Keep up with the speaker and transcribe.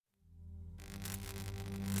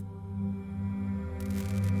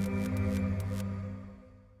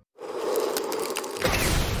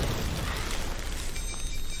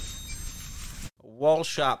Wall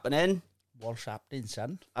sharpening. Wall sharpening,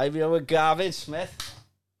 son. I'm here with Gavin Smith.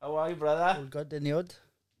 How are you, brother? All good in the hood.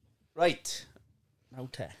 Right. Now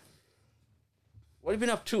te. What have you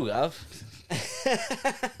been up to, Gav?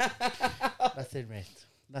 Nothing, mate.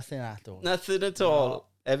 Nothing at all. Nothing at all. No.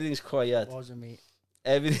 Everything's quiet. Wasn't me.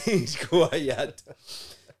 Everything's quiet.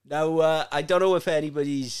 Now, I don't know if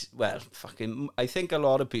anybody's... Well, I think a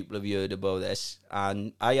lot of people have heard about this,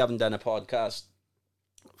 and I haven't done a podcast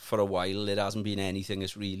for a while. There hasn't been anything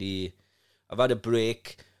that's really... I've had a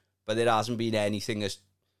break, but there hasn't been anything that's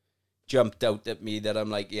jumped out at me that I'm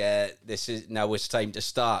like, yeah, now it's time to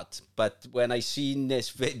start. But when I seen this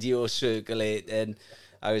video circulating,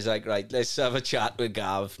 I was like, right, let's have a chat with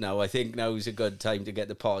Gav now. I think now is a good time to get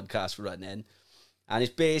the podcast running. And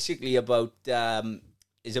it's basically about,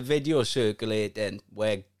 there's a video circulating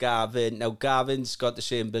where Gavin's got the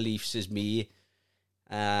same beliefs as me,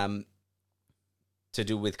 to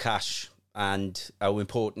do with cash and how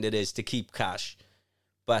important it is to keep cash.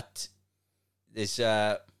 But there's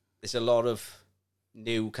a lot of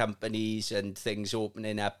new companies and things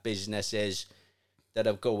opening up, businesses that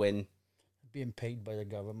are going... Being paid by the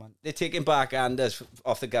government. They're taking backhanders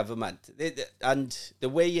off the government. And the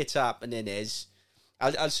way it's happening is...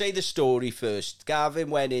 I'll say the story first. Gavin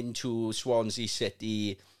went into Swansea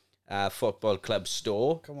City Football Club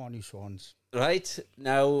store. Come on, you Swans. Right?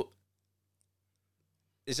 Now,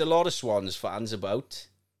 there's a lot of Swans fans about.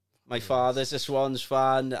 My father's a Swans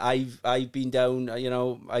fan. I've been down,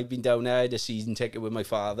 I've been down there. I had a season ticket with my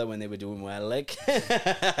father when they were doing well, like.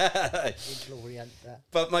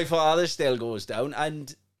 But my father still goes down,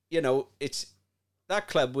 and that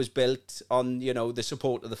club was built on the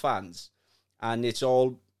support of the fans, and it's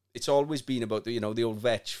always been about the old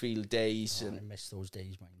Vetchfield days. And I miss those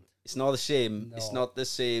days, man. It's not the same. No. It's not the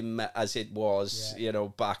same as it was,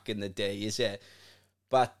 back in the day, is it?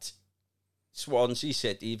 But Swansea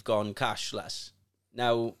City have gone cashless.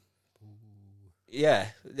 Now,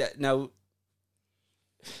 now,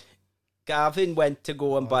 Gavin went to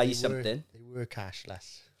go and buy something. They were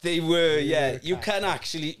cashless. They were. You cashless. can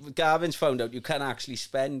actually, Gavin's found out you can actually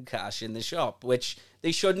spend cash in the shop, which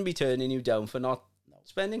they shouldn't be turning you down for not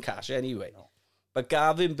spending cash anyway. No. But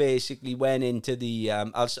Gavin basically went into the,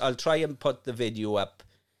 I'll try and put the video up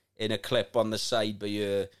in a clip on the side by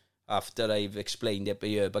you, after I've explained it by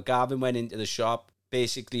you. But Gavin went into the shop,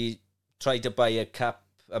 basically tried to buy a cup,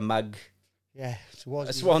 a mug. Yeah,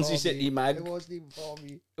 a Swansea City mug. It wasn't even for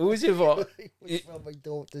me. Who was it for? It was from my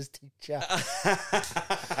daughter's teacher.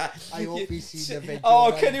 I hope he's seen the video.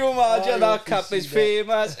 Oh, can you imagine that cup is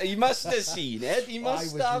famous? He must have seen it. He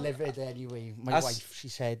must have. I was livid anyway. My wife, she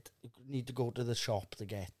said, you need to go to the shop to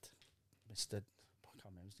get I can't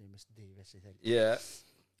remember his name, Mr. Davis, I think. Yeah.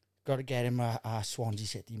 Got to get him a Swansea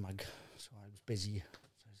City mug. So I was busy. So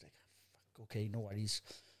I was like, fuck, okay, no worries.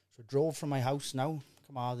 So I drove from my house now,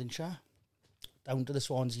 Carmarthenshire, down to the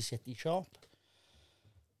Swansea City shop.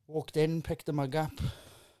 Walked in, picked the mug up,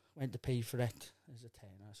 went to pay for it. There's a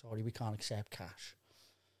tenner. Sorry, we can't accept cash.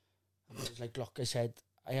 And I was like, look, I said,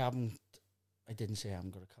 I didn't say I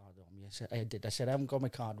haven't got a card on me. I said, I haven't got my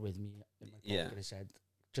card with me in my pocket. I said,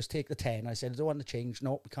 just take the 10. I said, I don't want to change.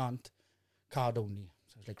 No, we can't. Card only.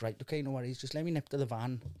 So I was like, right, okay, no worries. Just let me nip to the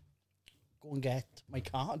van, go and get my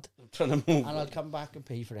card. I'm trying to move. And I'll come back and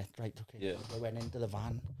pay for it. Right, okay. Yeah. So I went into the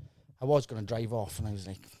van. I was going to drive off, and I was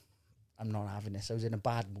like, I'm not having this. I was in a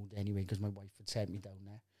bad mood anyway, because my wife had sent me down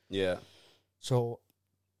there. Yeah. So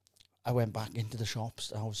I went back into the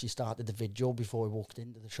shops. I obviously started the video before I walked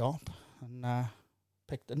into the shop, and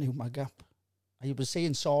picked a new mug up. I was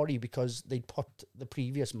saying sorry because they'd put the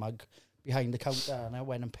previous mug behind the counter, and I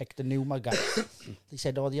went and picked a new mug up. They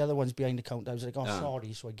said, oh, the other one's behind the counter. I was like,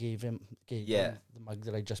 sorry. So I gave him the mug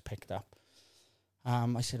that I just picked up.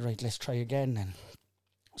 I said, right, let's try again then.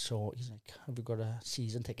 So he's like, have you got a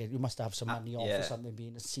season ticket? You must have some money off or something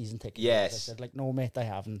being a season ticket. Yes. I said, like, no, mate, I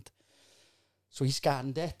haven't. So he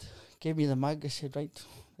scanned it, gave me the mug. I said, right,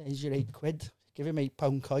 there's your £8. Give him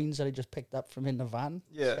 £8 coins that I just picked up from in the van.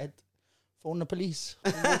 Yeah. Said, phone the police.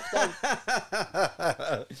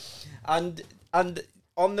 And and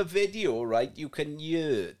on the video, right, you can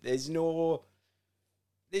hear there's no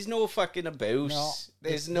fucking abuse.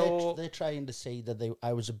 No, they're trying to say that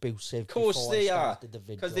I was abusive. Of course they are,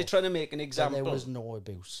 because they're trying to make an example. There was no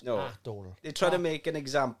abuse at all. They're trying to make an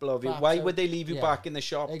example of you. Why would they leave you back in the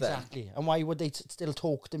shop exactly. Then? And why would they still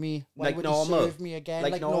talk to me? Why like would normal? They serve me again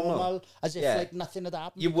like normal? As if like nothing had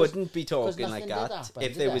happened. You wouldn't be talking like that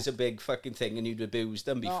if there was a big fucking thing and you'd abused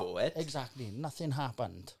them before it. Exactly. Nothing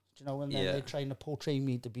happened. you know, and then they're trying to portray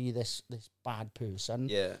me to be this bad person,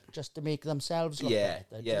 just to make themselves look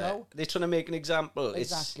better. You know? They're trying to make an example.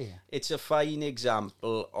 Exactly. It's a fine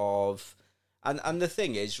example of, and the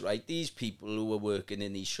thing is, right, these people who are working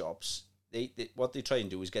in these shops, they what they try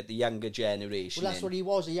and do is get the younger generation. Well, that's what he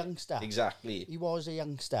was, a youngster. Exactly. He was a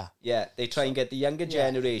youngster. Yeah, they try and get the younger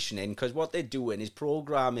generation in, because what they're doing is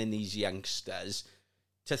programming these youngsters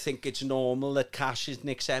to think it's normal that cash isn't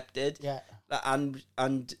accepted. Yeah.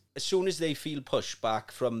 And as soon as they feel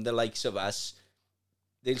pushback from the likes of us,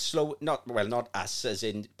 they'll not us as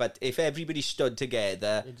in, but if everybody stood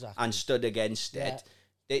together and stood against it,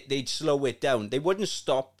 they'd slow it down. They wouldn't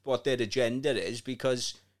stop what their agenda is,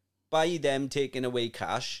 because by them taking away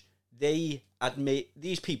cash, they admit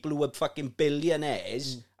these people who are fucking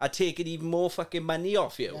billionaires are taking even more fucking money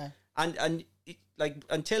off you. Yeah. And like,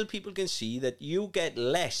 until people can see that you get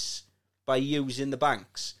less by using the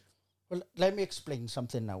banks. Well, let me explain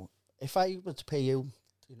something now. If I were to pay you,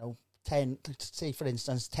 you know, say for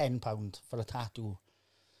instance, £10 for a tattoo,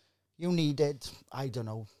 you needed, I don't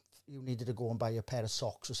know, you needed to go and buy a pair of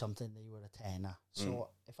socks or something, they were a tenner. So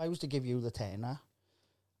if I was to give you the tenner,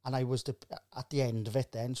 and I was to, at the end of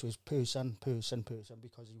it then, so it's person,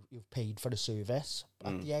 because you've paid for the service.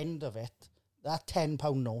 At the end of it, that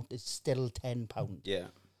 £10 note is still £10. Yeah.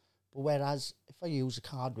 But whereas if I use a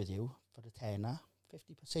card with you for the tenner,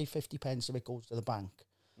 50 pence of it goes to the bank.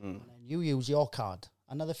 And then you use your card,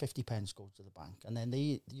 another 50 pence goes to the bank. And then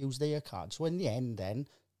they use their card. So in the end then,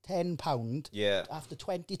 £10 after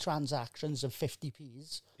 20 transactions of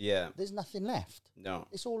 50p's, there's nothing left. No.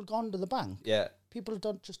 It's all gone to the bank. Yeah. People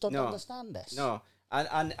don't understand this. No.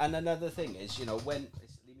 And another thing is, you know, when...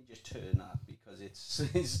 Let me just turn that, because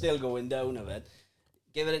it's still going down a bit.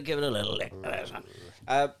 Give it a little lick.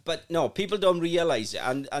 But no, people don't realise it.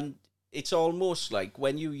 And it's almost like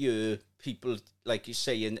when you hear people, like you're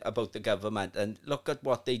saying, about the government, and look at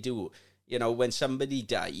what they do. You know, when somebody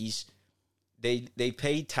dies... They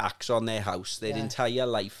pay tax on their house their entire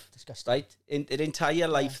life. Disgusting. Right? In their entire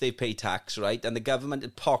life they pay tax, right? And the government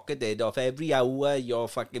had pocketed off every hour your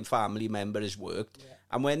fucking family member has worked. Yeah.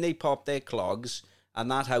 And when they pop their clogs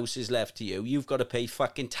and that house is left to you, you've got to pay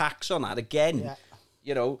fucking tax on that again. Yeah.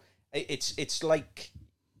 You know, it's like,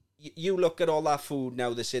 you look at all that food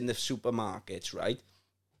now that's in the supermarkets, right?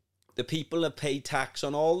 The people have paid tax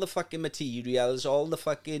on all the fucking materials, all the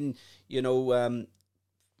fucking, you know...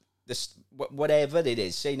 whatever it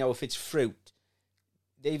is, say now if it's fruit,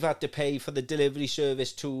 they've had to pay for the delivery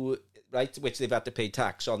service too, right, which they've had to pay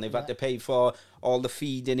tax on. They've had to pay for all the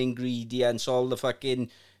feeding ingredients, all the fucking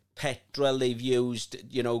petrol they've used,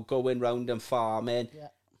 you know, going round and farming.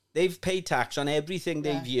 They've paid tax on everything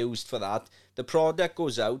they've used for that. The product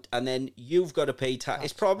goes out, and then you've got to pay tax.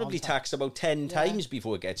 It's probably taxed about 10 times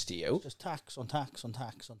before it gets to you. It's just tax on tax on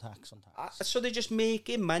tax on tax on tax. So they're just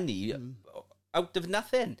making money out of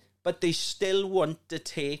nothing. But they still want to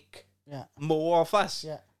take more of us.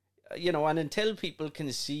 Yeah. You know, and until people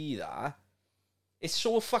can see that, it's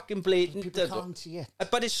so fucking blatant. People can't see it.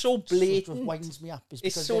 But it's so blatant. What winds me up is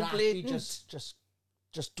it's because so they're blatant.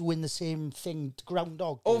 Just doing the same thing,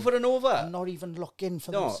 groundhog. Over and over. And not even looking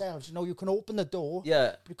for themselves. You know, you can open the door,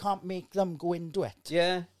 but you can't make them go into it.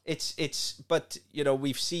 Yeah, but, you know,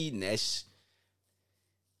 we've seen this.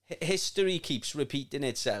 History keeps repeating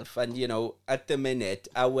itself, and you know, at the minute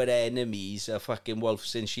our enemies are fucking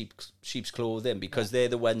wolves in sheep's clothing, because they're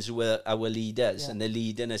the ones who are our leaders, and they're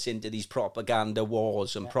leading us into these propaganda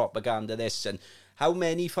wars and propaganda this, and how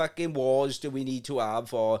many fucking wars do we need to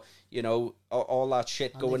have, or you know, all that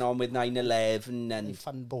shit going on with 9/11, and they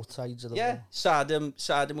fund both sides of the war.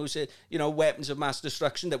 Saddam Hussein, you know, weapons of mass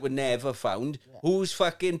destruction that were never found. Who's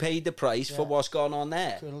fucking paid the price for what's gone on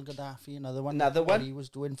there? Colonel Gaddafi, another one he was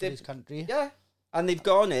doing for his country. Yeah. And they've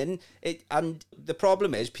gone in, and the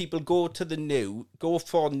problem is people go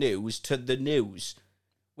for news to the news,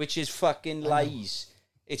 which is fucking lies.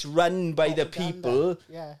 It's run by the people.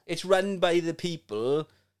 Yeah. It's run by the people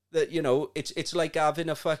that, you know, it's like having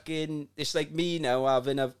a fucking, it's like me now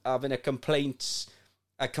having a complaints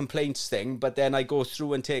thing, but then I go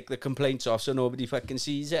through and take the complaints off so nobody fucking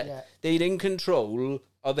sees it. Yeah. They're in control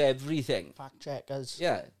of everything. Fact checkers.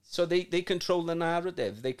 Yeah. So they control the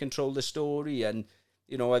narrative, they control the story, and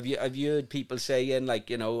you know, I've heard people saying, like,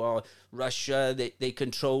 you know, Russia, they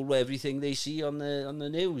control everything they see on the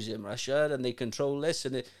news in Russia, and they control this,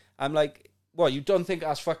 and I'm like, what, you don't think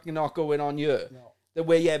that's fucking not going on here? No. The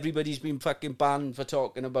way everybody's been fucking banned for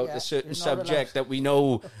talking about a certain subject that we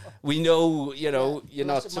know, you know, you're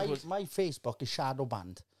not supposed. My Facebook is shadow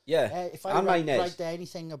banned. Yeah, if I write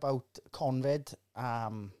anything about Convid,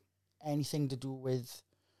 anything to do with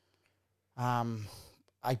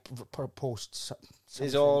I post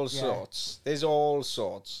There's all sorts. There's all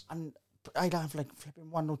sorts. And I'd have like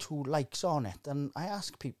flipping 1 or 2 likes on it, and I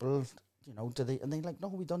ask people, you know, do they? And they're like, no,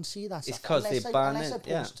 we don't see that. It's because they ban it. Unless I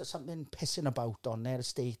post something pissing about on their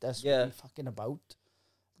status, fucking about,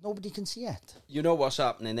 nobody can see it. You know what's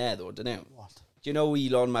happening there, though, don't you? What? Do you know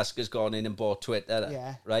Elon Musk has gone in and bought Twitter?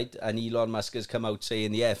 Yeah. Right? And Elon Musk has come out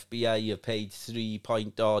saying the FBI have paid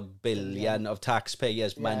 3.odd billion of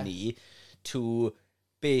taxpayers' money to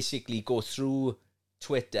basically go through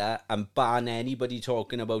Twitter and ban anybody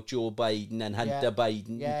talking about Joe Biden and Hunter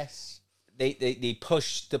Biden. Yes. They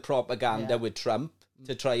pushed the propaganda with Trump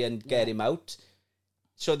to try and get him out.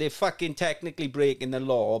 So they're fucking technically breaking the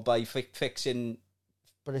law by fixing...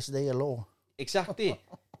 But it's their law. Exactly.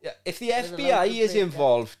 If the FBI is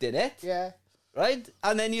involved in it, right?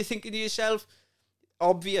 And then you're thinking to yourself,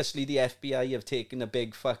 obviously the FBI have taken a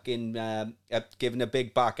big fucking, given a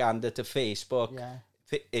big backhander to Facebook. Yeah.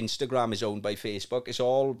 Instagram is owned by Facebook.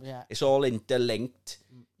 It's all interlinked,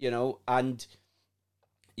 you know, and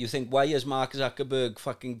you think, why has Mark Zuckerberg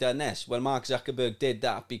fucking done this? Well, Mark Zuckerberg did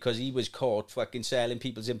that because he was caught fucking selling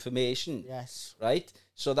people's information. Yes. Right?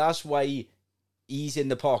 So that's why he's in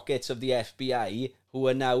the pockets of the FBI, who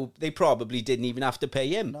are now, they probably didn't even have to pay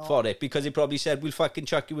him for it, because they probably said, we'll fucking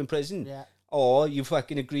chuck you in prison. Yeah. Or you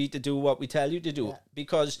fucking agreed to do what we tell you to do.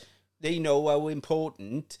 Because they know how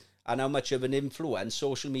important and how much of an influence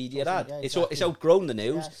social media had. Yeah, exactly. It's outgrown the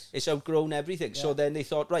news. Yes. It's outgrown everything. So then they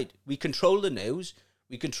thought, right, we control the news,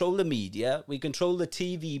 we control the media, we control the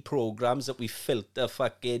TV programs that we filter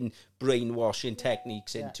fucking brainwashing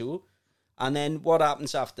techniques into. And then what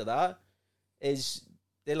happens after that is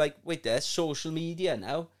they're like, wait, there's social media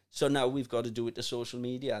now. So now we've got to do it to social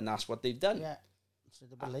media. And that's what they've done. Yeah. So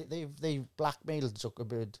they've blackmailed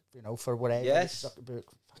Zuckerberg, you know, for whatever. Yes.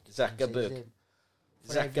 Zuckerberg.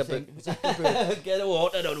 Get a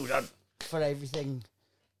water down, Udan. For everything,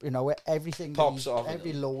 you know, everything. Pops off.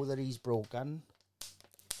 Every law that he's broken.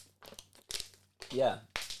 Yeah.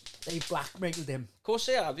 They blackmailed him. Of course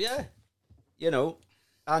they have, yeah. You know,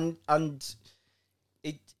 and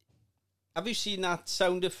it... Have you seen that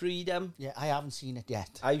Sound of Freedom? Yeah, I haven't seen it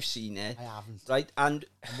yet. I've seen it. I haven't. Right, and...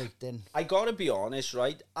 I'm waiting. I gotta be honest,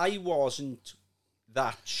 right? I wasn't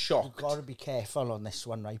that shocked. You've got to be careful on this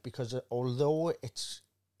one, right? Because although it's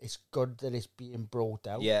good that it's being brought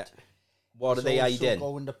out... Yeah. What are they hiding? It's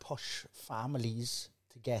also going to push families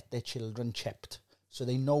to get their children chipped. So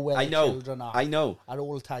they know where their children are. I know. At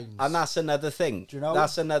all times. And that's another thing. Do you know?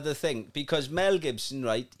 That's another thing. Because Mel Gibson,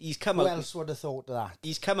 right, he's come out... Who else would have thought of that?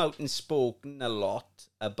 He's come out and spoken a lot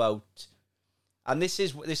about... And this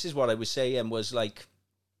is what I was saying, was like...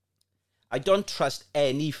 I don't trust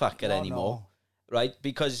any fucker anymore. No. Right?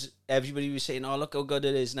 Because everybody was saying, oh, look how good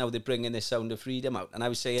it is now they're bringing this Sound of Freedom out. And I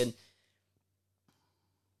was saying...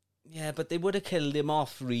 Yeah, but they would have killed him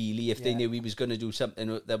off, really, if they knew he was going to do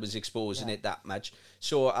something that was exposing it that much.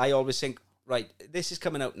 So I always think, right, this is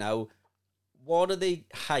coming out now. What are they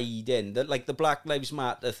hiding? Like the Black Lives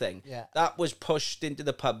Matter thing. Yeah. That was pushed into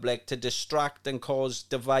the public to distract and cause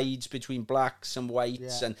divides between blacks and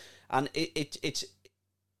whites. Yeah. And it's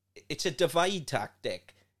a divide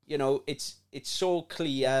tactic. You know, it's so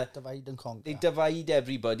clear. Divide and conquer. They divide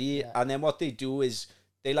everybody. And then what they do is...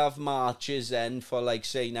 They'll have marches then for, like,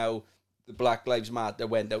 say now, the Black Lives Matter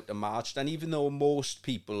went out and marched, and even though most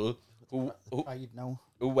people who went Pride Month.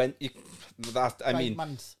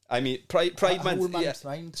 I mean Pride Month, month,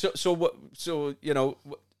 right? So you know,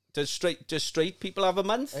 does straight people have a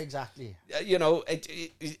month? Exactly. You know,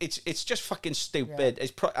 it's just fucking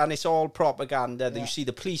stupid. And it's all propaganda. You see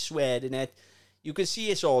the police wearing it. You can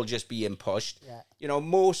see it's all just being pushed. Yeah. You know,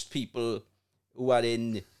 most people who are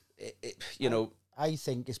in, you know. I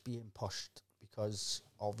think it's being pushed because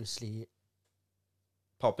obviously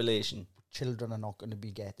population, children are not going to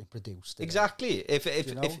be getting produced. Exactly.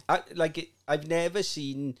 I've never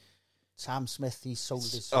seen Sam Smith. He sold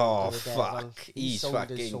his soul. Oh to the fuck! devil. He's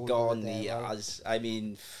fucking gone. He has. I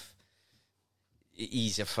mean,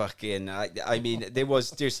 he's a fucking. I mean,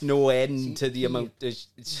 there's no end to the amount of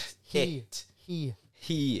hit. He.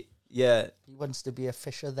 Yeah. He wants to be a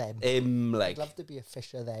fish of them. Like. I'd love to be a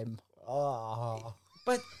fish of them. Oh.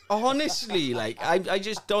 But honestly, like, I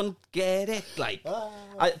just don't get it. Like,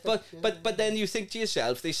 but then you think to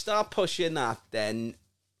yourself, they start pushing that then,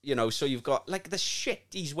 you know, so you've got, like, the shit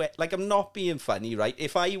he's wearing. Like, I'm not being funny, right?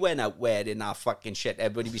 If I went out wearing that fucking shit,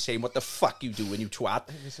 everybody be saying, what the fuck you doing, you twat?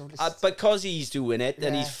 Because he's doing it,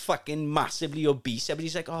 and he's fucking massively obese,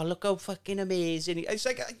 everybody's like, oh, look how fucking amazing. It's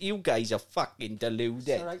like, you guys are fucking deluded.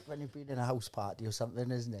 It's alright when you've been in a house party or something,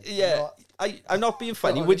 isn't it? Yeah, I'm not being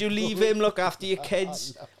funny. Would you leave him look after your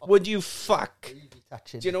kids? Would you fuck?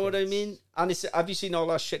 touching. Do you know what I mean? And have you seen all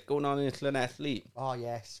that shit going on in Llanelli? Oh,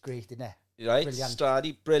 yes, great, isn't it? Right? Brilliant.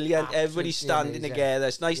 Stradi, brilliant. Absolutely Everybody standing amazing. together.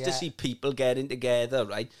 It's nice to Yeah. see people getting together,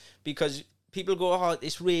 right? Because people go, oh,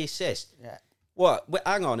 it's racist. Yeah. What? Well,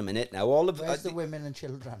 hang on a minute now. All of Where's the women and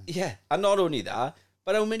children? Yeah, and not only that,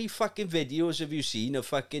 but how many fucking videos have you seen of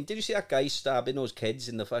fucking... Did you see that guy stabbing those kids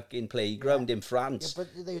in the fucking playground in Yeah, France? but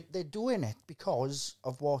they're doing it because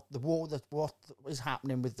of what is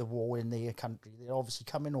happening with the war in their country. They're obviously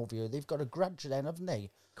coming over here. They've got a grudge then, haven't they?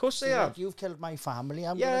 Of course they So, have. like, you've killed my family.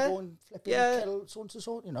 I'm Yeah, going to go and flip kill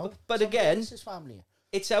so, you know. But somebody again, else's family.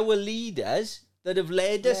 It's our leaders that have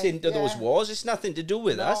led us into those wars. It's nothing to do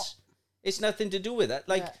with us. It's nothing to do with that.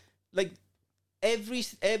 Like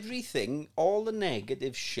everything, all the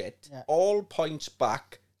negative shit, all points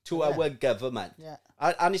back to our government. Yeah.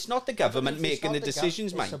 And it's not the government It's making not the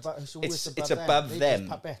decisions, mind. It's above above them.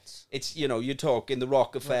 Puppets. It's, you know, you're talking the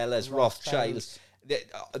Rockefellers, Rothschilds.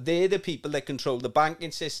 They're the people that control the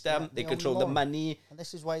banking system. They control the money. And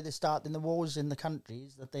this is why they're starting the wars in the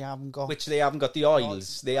countries that they haven't got. Which they haven't got the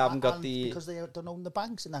oils. They haven't got the... Because they don't own the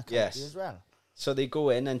banks in that country as well. So they go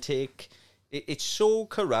in and take... It's so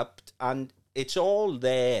corrupt, and it's all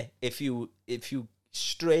there if you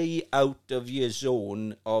stray out of your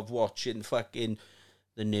zone of watching fucking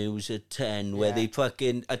the news at 10, where they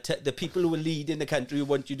fucking... the people who are leading the country who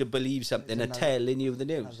want you to believe something are telling you the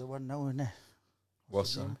news. Another one now, isn't it?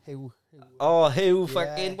 What's that? Who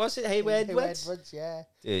Fucking... What's it? Hugh Edwards? Hugh Edwards, yeah.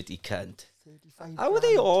 Dirty cunt. 35 How are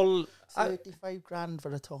they all... 35 grand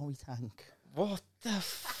for a Tommy tank. What the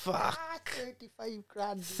fuck? 35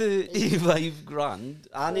 grand. 35 grand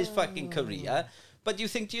and his fucking career. But you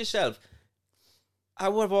think to yourself,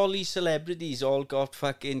 how have all these celebrities all got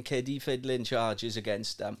fucking kiddie fiddling charges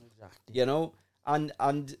against them? Exactly. You know?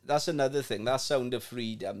 And that's another thing. That sound of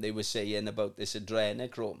freedom they were saying about this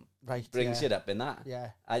adrenochrome. Right, brings it up in that. Yeah.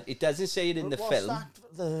 It doesn't say it in the film.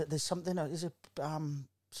 That? There's something, is it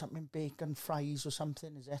something bacon fries or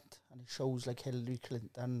something, is it? And it shows like Hillary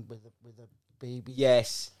Clinton with a baby.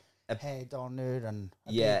 Yes. Head on her and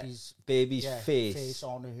a baby's face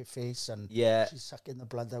on her face, and she's sucking the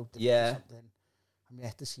blood out of something. I'm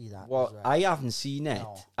yet to see that. Well, I haven't seen it.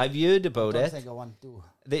 No. I've heard about it. I don't think I want to.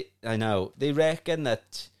 I know. They reckon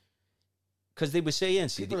that... Because they were saying...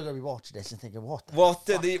 People are going to be watching this and thinking, what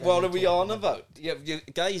are we on about? You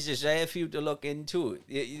guys, there's there for you to look into.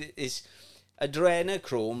 It's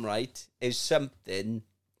adrenochrome, right, is something...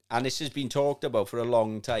 And this has been talked about for a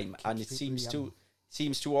long time. And it seems to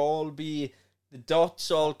all be... The dots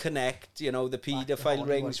all connect, you know, the paedophile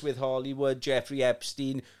rings with Hollywood, Jeffrey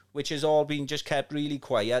Epstein... which has all been just kept really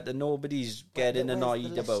quiet and nobody's getting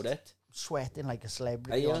annoyed about it. Sweating like a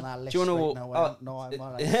celebrity on that list. Do you know? No, I'm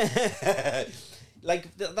all right.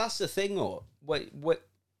 Like, that's the thing, though.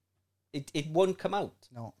 It won't come out.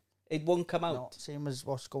 No. It won't come out. No, same as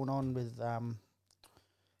what's going on with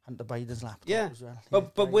Hunter Biden's laptop as well.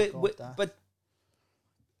 But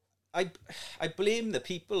I blame the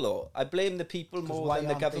people, though. I blame the people more than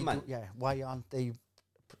the government. Why aren't they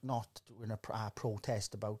not doing a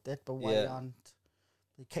protest about it? But why aren't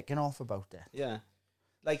they kicking off about it? Yeah,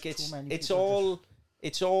 like it all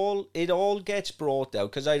gets brought out,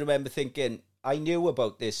 because I remember thinking, I knew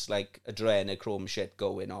about this like adrenochrome shit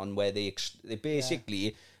going on, where they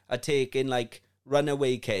basically are taking like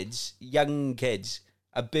runaway kids, young kids,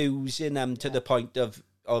 abusing them to the point of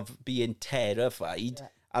being terrified,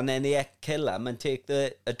 and then they kill them and take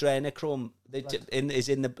the adrenochrome.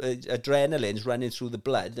 Adrenaline's running through the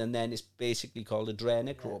blood, and then it's basically called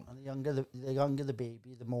adrenochrome. Yeah, and the younger the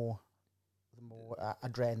baby, the more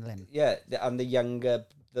adrenaline. Yeah, and the younger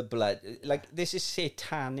the blood. Like, this is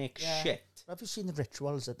satanic shit. Have you seen the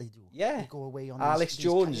rituals that they do? Yeah. They go away on Alex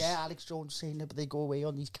Jones. Alex Jones saying it, but they go away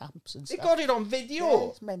on these camps and stuff. They got it on video. Yeah,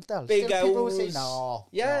 it's mental. Big owls. People say, no,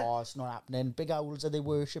 it's not happening. Big owls are they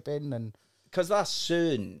worshipping, and... Because that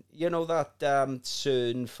CERN, you know that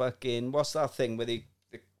CERN fucking... What's that thing where the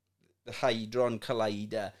Hadron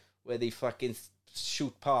Collider, where they fucking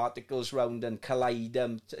shoot particles round and collide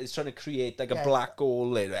them? It's trying to create like a black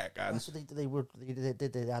hole, they reckon. That's what they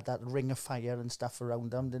had that ring of fire and stuff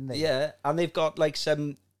around them, didn't they? Yeah, and they've got like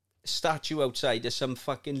some statue outside of some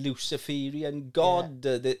fucking Luciferian god,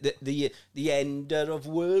 the ender of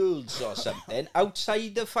worlds or something,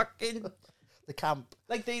 outside the fucking... The camp.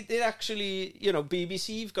 Like, they actually, you know,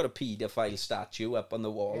 BBC've got a paedophile statue up on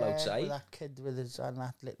the wall outside. With that kid with his, and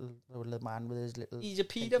that little man with his little... He's a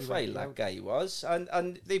paedophile, that guy was.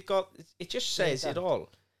 And they've got, it just says it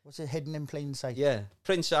all. Was it hidden in plain sight? Yeah.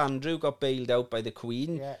 Prince Andrew got bailed out by the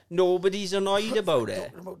Queen. Yeah. Nobody's annoyed about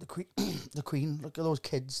it. Talking about the Queen, look at those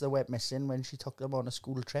kids that went missing when she took them on a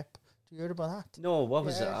school trip. Do you hear about that? No, what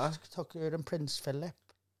was that? Took her and Prince Philip.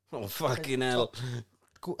 Oh, fucking hell.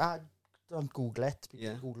 Don't Google it,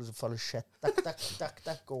 because Google's full of shit.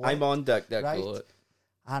 Duck, go. I'm on duck, go. Right?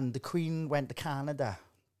 And the Queen went to Canada,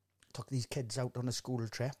 took these kids out on a school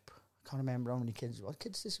trip. I can't remember how many kids. What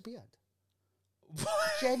kids disappeared?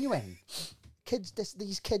 Genuine.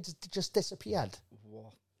 These kids just disappeared.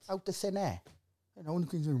 What? Out of thin air. And no one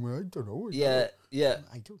can say, well, I don't know. Yeah. I don't know.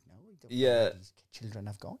 I don't know where these children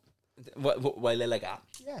have gone. While they're like that?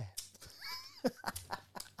 Yeah.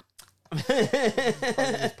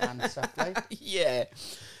 Yeah.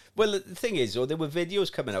 Well, the thing is, there were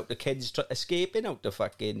videos coming out, the kids escaping out the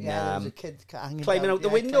fucking... there was a kid climbing out the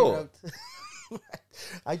window.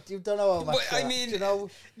 I don't know how much. I mean, you know,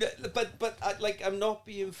 but I'm not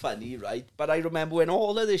being funny, right? But I remember when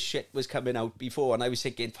all of this shit was coming out before, and I was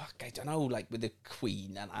thinking, fuck, I don't know, like with the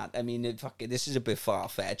Queen and that. I mean, this is a bit far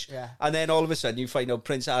fetched. Yeah. And then all of a sudden, you find out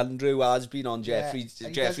Prince Andrew has been on Jeffrey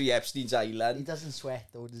Epstein's island. He doesn't sweat,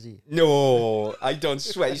 though, does he? No, I don't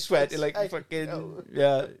sweat. He's sweating like fucking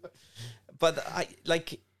yeah. But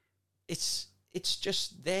it's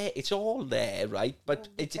just there. It's all there, right? But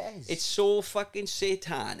it's so fucking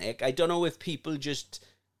satanic. I don't know if people just...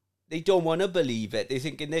 They don't want to believe it. They're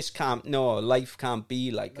thinking life can't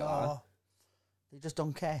be like that. They just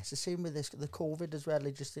don't care. It's the same with the COVID as well.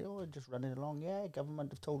 They just say, just running along. Yeah,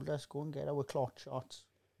 government have told us, go and get our clot shots.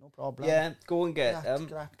 No problem. Yeah, go and get them.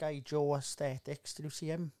 That guy, Joe Aesthetics, did you see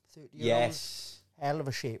him? 30-year-old. Yes. Hell of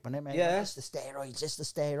a shape on him. Yeah. It's the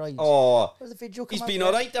steroids. Oh. The video he's been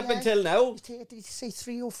all right up until now. Did he say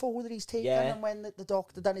 3 or 4 that he's taken? Yeah. And when the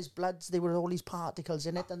doctor done his bloods, there were all these particles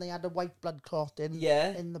in it, and they had a white blood clot in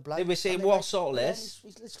the blood. They were saying, what's all this?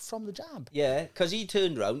 It's from the jab. Yeah, because he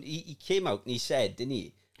turned around, he came out and he said, didn't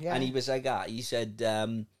he? Yeah. And he was like that. He said,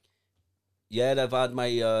 I've had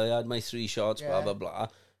my 3 shots, blah, blah, blah.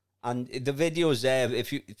 And the video's there,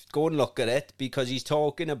 if you go and look at it, because he's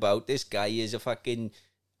talking about this guy is a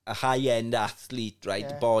high-end athlete, right?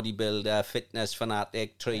 Yeah. Bodybuilder, fitness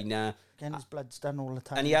fanatic, trainer. Getting his blood's done all the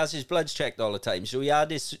time. And he has his bloods checked all the time. So he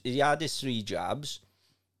had his 3 jabs.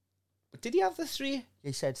 Did he have the 3?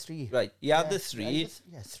 He said 3. Right, he had the 3.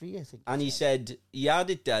 3, I think. And he said he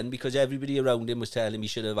had it done because everybody around him was telling him he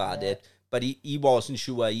should have had it. But he wasn't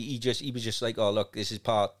sure. He was just like, oh, look, this is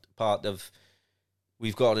part of...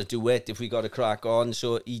 We've got to do it if we got to crack on.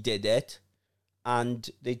 So he did it. And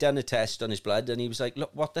they done a test on his blood, and he was like, look,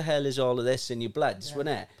 what the hell is all of this in your bloods, wasn't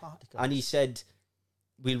it? Particles. And he said,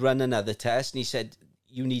 we'll run another test. And he said,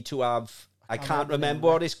 you need to have, I can't remember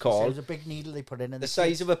what it's called. There's a big needle they put in. The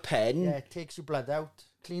size of a pen. Yeah, it takes your blood out,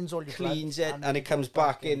 cleans all your blood. Cleans it, and it comes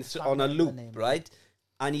back in on a loop, right?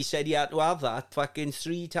 And he said he had to have that fucking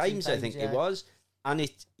 3 times, I think it was. And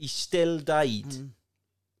he still died. Mm.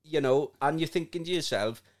 You know, and you're thinking to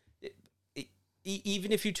yourself,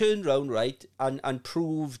 even if you turned round, right, and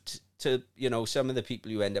proved to, you know, some of the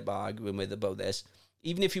people you end up arguing with about this,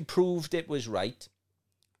 even if you proved it was right,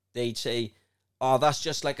 they'd say, oh, that's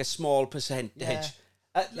just like a small percentage. Yeah.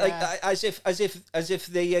 Like as if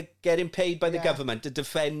they are getting paid by the government to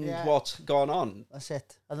defend what's gone on. That's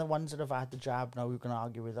it. And the ones that have had the jab now, you can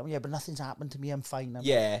argue with them. Yeah, but nothing's happened to me. I'm fine.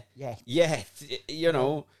 You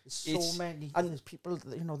know, so many. And there's people,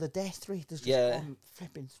 you know, the death rate is just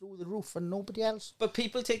flipping through the roof, and nobody else. But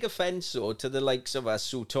people take offence though to the likes of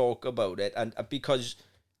us who talk about it, and because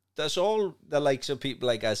that's all the likes of people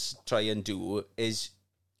like us try and do is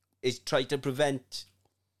try to prevent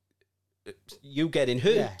you getting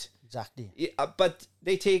hurt. Yeah, exactly. Yeah, but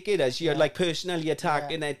they take it as you're like personally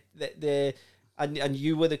attacking it, and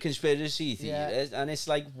you were the conspiracy theorist, and it's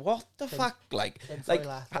like, what the fuck? Like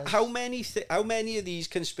how many of these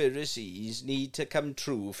conspiracies need to come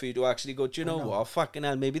true for you to actually go, do you know what? Fucking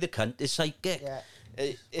hell, maybe the cunt is psychic. Yeah.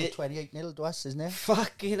 28-0 to us, isn't it?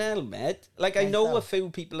 Fucking hell, mate. Like, I know a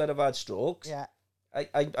few people that have had strokes. Yeah.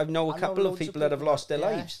 I know a couple of people that have lost their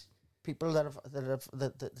lives. People that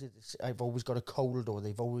I've always got a cold, or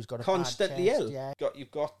they've always got a constantly bad chest, ill. Yeah. You've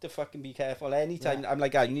got to fucking be careful anytime. I'm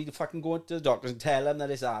like, you need to fucking go to the doctors and tell them that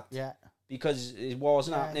it's that. Yeah. Because it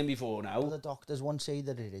wasn't happening before now. But the doctors won't say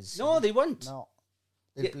that it is. No, they won't. No.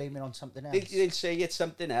 They'll blame it on something else. They'll say it's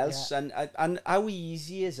something else, and how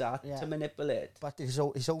easy is that to manipulate? But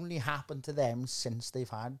it's only happened to them since they've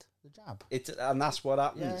had the jab. And that's what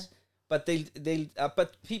happens. Yeah. But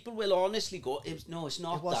but people will honestly go, it's not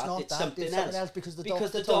it's something else because the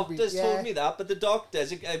doctors told me that, but the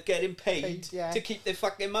doctors are getting paid to keep their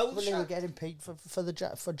fucking mouth shut. They were getting paid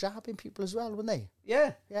for jabbing people as well, weren't they?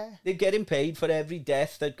 Yeah. Yeah. They're getting paid for every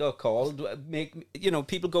death that got called.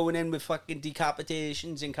 People going in with fucking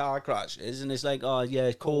decapitations in car crashes, and it's like, oh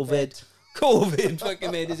yeah, COVID. COVID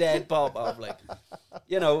fucking made his head pop off. Like,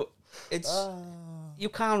 you know, it's you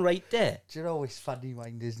can't write there. Do you know it's funny,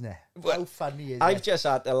 mind, isn't it? Well, How funny is it? I've just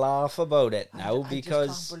had to laugh about it now I because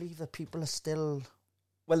just can't believe that people are still.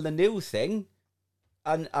 well, the new thing.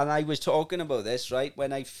 And I was talking about this, right,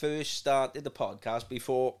 when I first started the podcast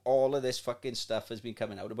before all of this fucking stuff has been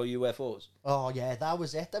coming out about UFOs. Oh, yeah, that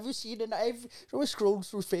was it. Have you seen it? I was scrolling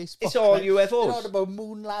through Facebook. It's all right? UFOs. They're on about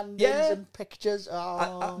moon landings Yeah. and pictures.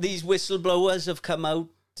 Oh. These whistleblowers have come out,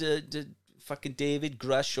 fucking David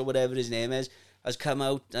Grush or whatever his name is, has come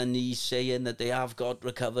out and he's saying that they have got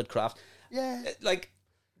recovered craft. Yeah. Like...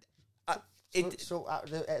 So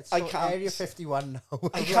I can't, Area 51 now.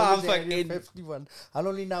 I can't Area fucking... 51. And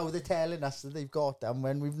only now they're telling us that they've got them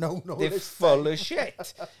when we've known all They're this full time. of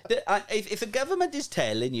shit. If the government is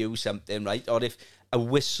telling you something, right, or if a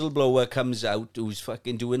whistleblower comes out who's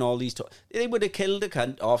fucking doing all these... they would have killed the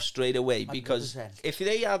cunt off straight away because 100%. if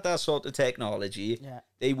they had that sort of technology,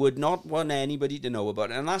 they would not want anybody to know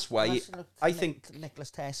about it. And that's why I think... Nicholas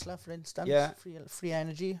Tesla, for instance. Yeah. Free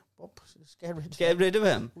energy. Just get rid of Get him. rid of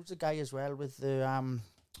him. Who's the guy as well with the...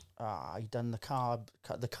 he done the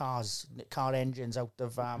car engines out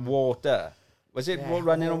of... Water. Was it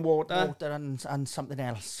running on water? Water and something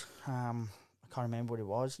else. I can't remember what it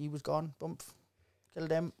was. He was gone. Bump. Killed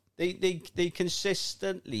him. They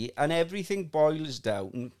consistently, and everything boils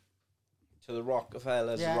down to the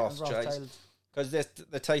Rockefellers and Rothschilds. Because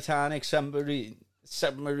the Titanic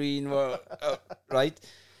submarine were, right?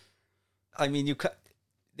 I mean,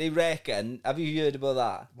 they reckon, have you heard about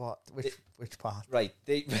that? What? Which part? Right,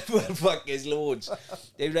 well, fuck, there's loads.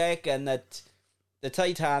 They reckon that the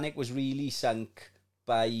Titanic was really sunk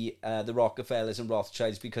by the Rockefellers and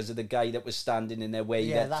Rothschilds because of the guy that was standing in their way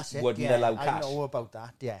wouldn't allow cash. I know about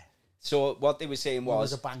that, yeah. So what they were saying He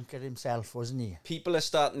was... was a banker himself, wasn't he? People are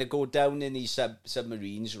starting to go down in these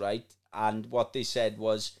submarines, right? And what they said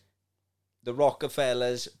was the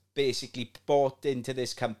Rockefellers basically bought into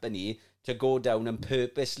this company to go down and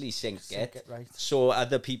purposely sink it right. so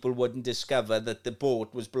other people wouldn't discover that the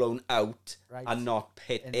boat was blown out and not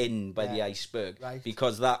hit in by the iceberg. Right.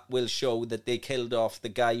 Because that will show that they killed off the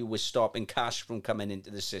guy who was stopping cash from coming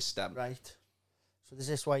into the system. Right. So is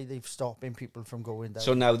this why they've stopping people from going down?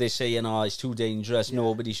 So now they're saying, it's too dangerous,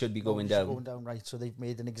 nobody should be going down. Going down, right. So they've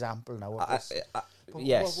made an example now of this.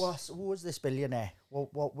 Yes. Who was this billionaire?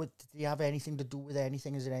 Did he have anything to do with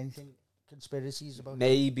anything? Is there anything conspiracies about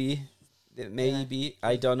Maybe.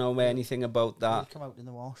 I don't know anything about that. It'll come out in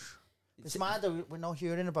the wash. It's mad that we're not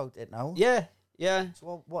hearing about it now. Yeah.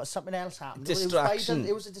 So what? Something else happened. Distraction.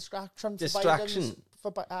 It was a distraction. Distraction.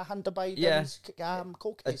 For Hunter Biden's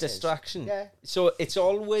court cases. A distraction. Yeah. So it's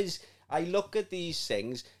always... I look at these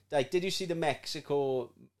things... Like, did you see the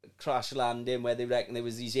Mexico crash landing where they reckon there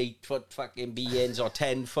was these 8-foot fucking beings or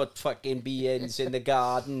 10-foot fucking beings in the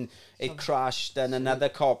garden? It crashed and another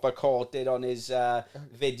copper caught it on his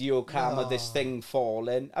video camera, this thing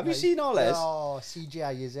falling. Have you seen all this? Oh,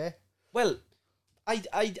 CGI, is it? Well,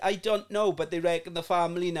 I don't know, but they reckon the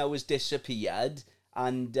family now has disappeared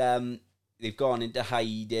and they've gone into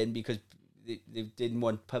hiding because they didn't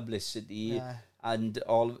want publicity and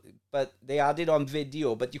all... But they had it on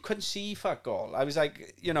video, but you couldn't see fuck all. I was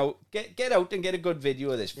like, get out and get a good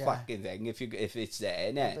video of this fucking thing if it's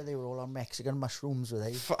there, innit? But they were all on Mexican mushrooms, were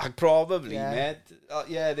they? Probably, mate.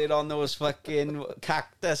 They're on those fucking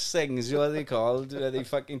cactus things, what are they called, where they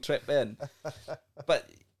fucking trip in. But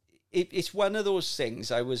it's one of those things,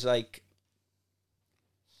 I was like,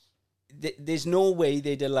 there's no way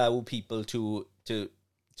they'd allow people to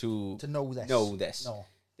know this. No.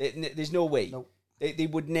 There's no way. No. They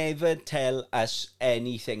would never tell us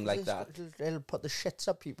anything like that. They'll put the shits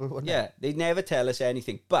up people, wouldn't they? Yeah, they'd never tell us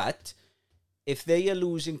anything. But if they are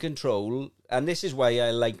losing control, and this is why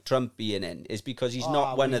I like Trump being in, is because he's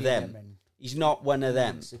not one of them. He's not one of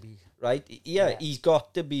them, right? Yeah, he's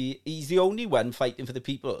got to be. He's the only one fighting for the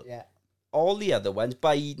people. Yeah. All the other ones,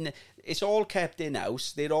 Biden, it's all kept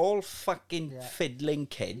in-house. They're all fucking fiddling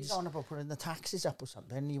kids. He's on about putting the taxes up or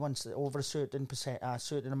something. He wants over a certain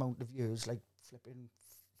amount of years, like flipping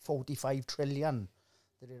 45 trillion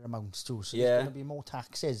that it amounts to. So there's going to be more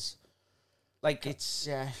taxes. Like it's...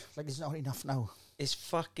 Yeah, like it's not enough now. It's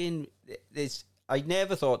fucking... I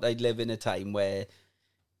never thought I'd live in a time where...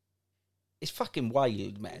 It's fucking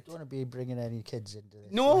wild, mate. I don't want to be bringing any kids into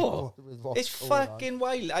this. No, it's fucking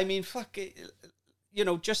wild. I mean, fuck it.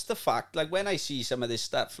 Just the fact, like, when I see some of this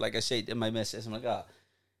stuff, like I say to my missus, I'm like,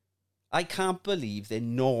 I can't believe they're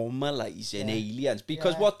normalising aliens.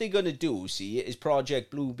 Because what they're going to do, see, is Project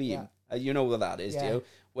Blue Beam. You know what that is, do you?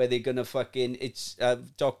 Where they're going to fucking... It's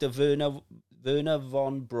Dr. Werner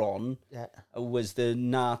von Braun, who was the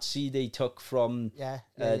Nazi they took from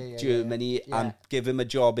Germany and give him a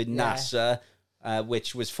job in NASA,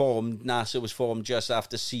 which was formed. NASA was formed just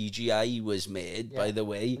after CGI was made, by the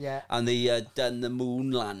way, and they had done the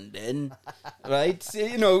moon landing, right? So,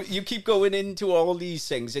 you know, you keep going into all these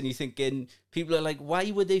things and you're thinking, people are like,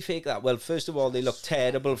 why would they fake that? Well, first of all, they look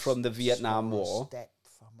terrible from the Vietnam War.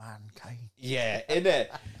 Mankind. Yeah, innit?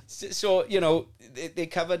 So, you know, they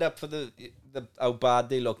covered up for the how bad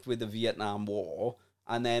they looked with the Vietnam War,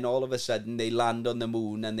 and then all of a sudden they land on the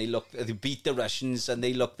moon and they beat the Russians and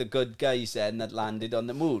they look the good guys then that landed on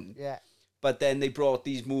the moon. Yeah. But then they brought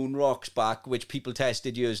these moon rocks back, which people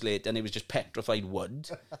tested years later, and it was just petrified wood.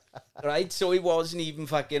 Right? So it wasn't even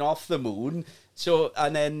fucking off the moon. So,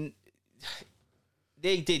 and then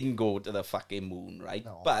they didn't go to the fucking moon, right?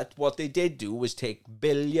 No. But what they did do was take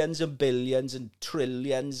billions and billions and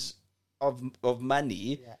trillions of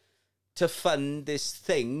money to fund this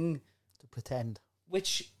thing. To pretend.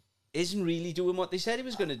 Which isn't really doing what they said it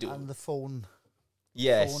was going to do. And the phone.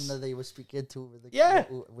 Yes. The phone that they were speaking to. With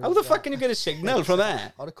How the fuck can you get a signal from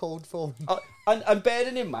there? Or a code phone. And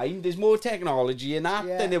bearing in mind, there's more technology in that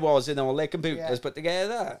than there was in all their computers put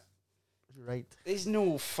together. Right. There's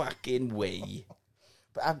no fucking way.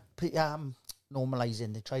 But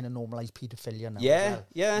normalising, they're trying to normalise paedophilia now.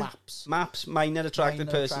 Yeah. Maps, minor attracted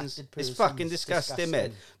persons. It's fucking disgusting,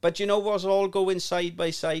 mate. But you know what's all going side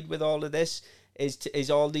by side with all of this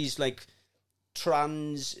is all these like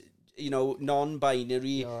trans, you know,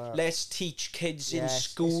 non-binary. Let's teach kids in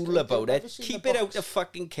school about it. Keep it out of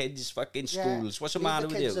fucking kids' fucking schools. What's the matter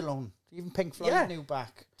with you? Leave the kids alone. Even Pink Floyd knew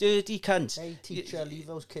back. Dirty cunts. Hey, teacher, leave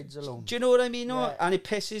those kids alone. Do you know what I mean? No? And it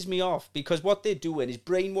pisses me off because what they're doing is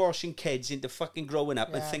brainwashing kids into fucking growing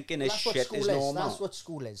up and thinking this shit is normal. That's what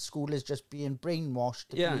school is. School is just being brainwashed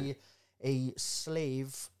to be a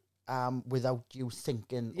slave without you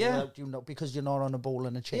thinking, without you know, because you're not on a ball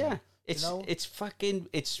and a chain. Yeah, it's fucking,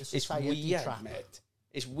 it's weird, mate.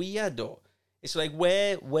 It's weird though. It's like,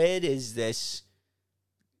 where is this?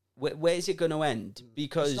 Where is it going to end?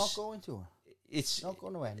 Because it's not going to. It's not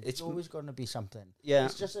going to end. It's always going to be something. Yeah,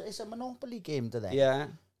 it's just it's a monopoly game to them. Yeah,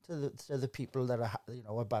 to the people that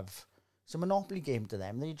are above. It's a monopoly game to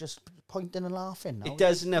them. They're just pointing and laughing. Now. It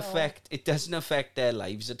doesn't affect their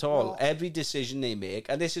lives at all. No. Every decision they make,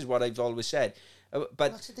 and this is what I've always said.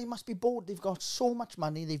 But they must be bored. They've got so much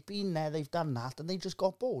money. They've been there. They've done that, and they just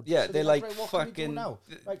got bored. Yeah, so they're like, right, what fucking. Can we do now?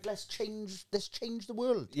 Like, let's change the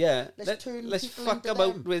world. Yeah, let's fuck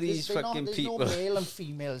about with these fucking people. There's no male and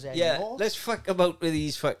females anymore. Yeah, let's fuck about with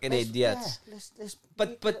these fucking idiots. Yeah,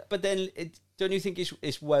 but then don't you think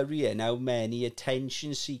it's worrying how many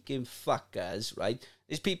attention-seeking fuckers, right?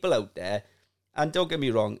 There's people out there, and don't get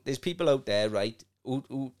me wrong, there's people out there, right,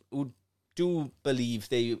 who do believe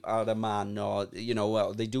they are a man, or you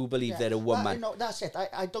know, they do believe they're a woman. That's it.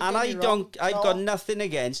 I've got nothing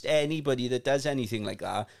against anybody that does anything like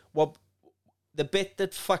that. What the bit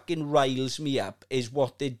that fucking riles me up is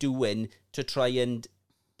what they're doing to try and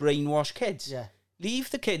brainwash kids. Yeah.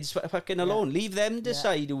 Leave the kids fucking alone. Leave them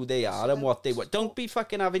decide who they are and what they want. Don't be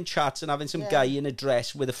fucking having chats and having some guy in a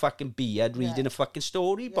dress with a fucking beard reading a fucking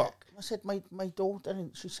storybook. I said, my daughter,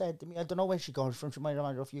 and she said to me, I don't know where she got it from, she might have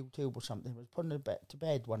had it off YouTube or something, I was putting her to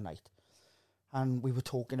bed one night, and we were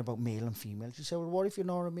talking about male and female. She said, well, what if you're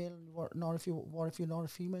not a male, what if you're not a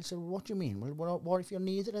female? I said, well, what do you mean? Well, what if you're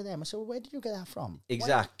neither of them? I said, well, where did you get that from?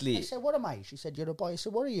 Exactly. I said, what am I? She said, you're a boy. I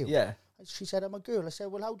said, what are you? Yeah. She said, I'm a girl. I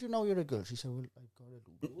said, well, how do you know you're a girl? She said, well, I've got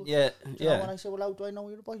a Google. Yeah. And I said, well, how do I know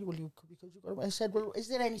you're a boy? Well, because you've got a... I said, well, is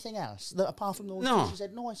there anything else that apart from those two? She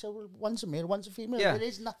said, no. I said, well, one's a male, one's a female. There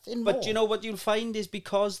is nothing more. But you know what you'll find is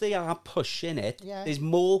because they are pushing it, there's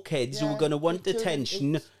more kids who are going to want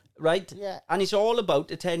attention, right? Yeah. And it's all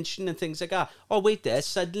about attention and things like that. Oh, wait there,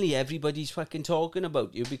 suddenly everybody's fucking talking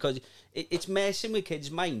about you because it's messing with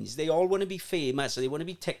kids' minds. They all want to be famous, they want to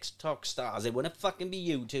be TikTok stars, they want to fucking be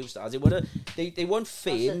YouTube stars, they want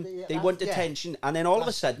fame, they want attention, and then all of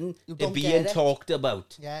a sudden they're being talked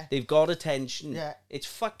about. Yeah. They've got attention. Yeah. It's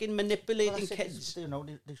fucking manipulating kids. You know,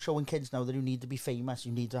 they're showing kids now that you need to be famous,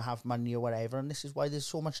 you need to have money or whatever, and this is why there's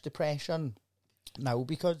so much depression now,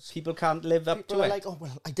 because people can't live up to it. People are like, oh,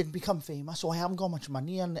 well, I didn't become famous, so I haven't got much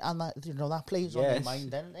money, and that, you know, that plays on their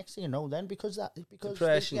mind. Then next thing you know, because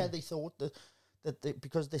they thought that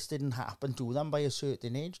because this didn't happen to them by a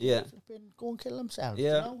certain age, they go and kill themselves. You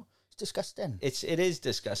know? It's disgusting. It is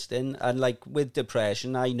disgusting, and like with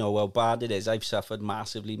depression, I know how bad it is. I've suffered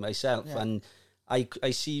massively myself, and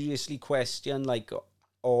I seriously question like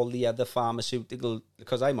all the other pharmaceutical,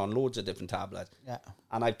 because I'm on loads of different tablets. Yeah.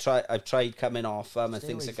 And I've tried coming off them and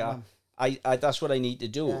things like that. that's what I need to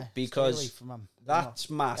do, because stay away from them. that's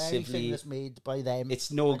massively... Anything that's made by them.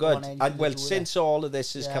 It's no good. And well, since all of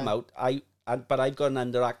this has come out, but I've got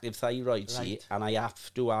an underactive thyroid, see, and I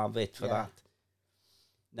have to have it for that.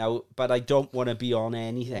 Now, but I don't want to be on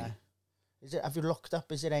anything. Have you looked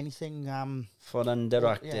up, is there anything... for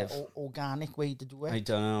underactive? Organic way to do it? I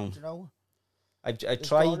don't know. Do you know?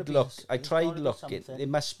 I tried looking. It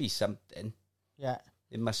must be something. Yeah.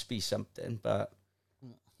 It must be something, but...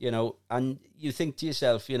 You know, and you think to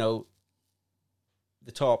yourself, you know,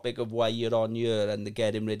 the topic of why you're on here and the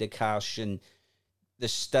getting rid of cash and the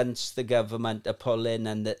stunts the government are pulling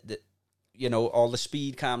and the you know, all the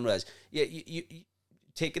speed cameras. You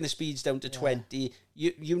taking the speeds down to 20.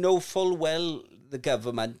 You know full well the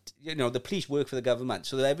government, you know, the police work for the government,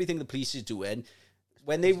 so that everything the police is doing,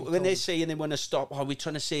 when they're saying they want to stop, we're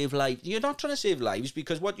trying to save lives. You're not trying to save lives,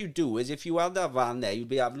 because what you do is, if you had that van there,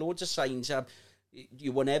 you'd have loads of signs up.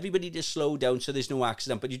 You want everybody to slow down so there's no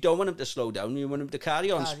accident, but you don't want them to slow down. You want them to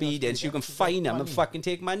carry on speeding so you can fine them and fucking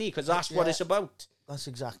take money, because that's what it's about. That's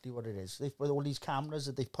exactly what it is. They've put all these cameras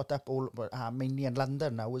that they've put up all mainly in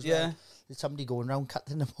London now as well. There's somebody going around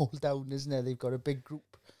cutting them all down, isn't there? They've got a big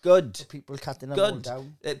group. Good. Of people cutting them all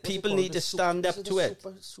down. People need to stand up to it.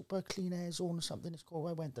 Super clean air zone or something it's called.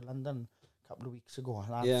 I went to London couple of weeks ago,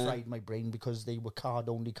 and I fried my brain because they were card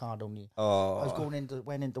only. Oh. I was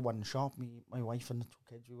went into one shop, my wife and the 2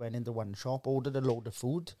 kids, we went into one shop, ordered a load of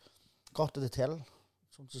food, got to the till,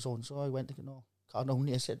 so I went to, card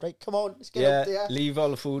only. I said, right, come on, let's get out there. Leave all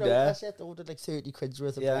the food there. I said, ordered like 30 quid's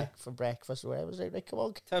worth of for breakfast or whatever. I was like, right, come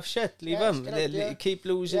on. Tough shit, leave them. Keep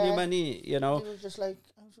losing your money, you know. It was just like,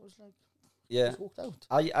 just walked out.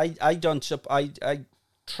 I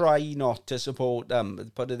try not to support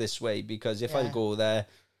them, put it this way, because if I go there,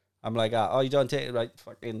 I'm like, you don't take it, right,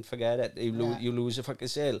 fucking forget it, you lose a fucking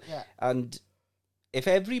sale. And if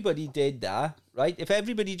everybody did that, right, if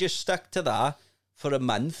everybody just stuck to that for a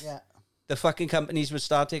month, the fucking companies would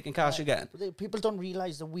start taking cash again. People don't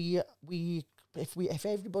realise that if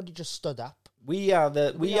everybody just stood up, we are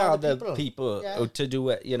the people to do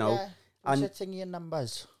it, you know. And what's that thingy in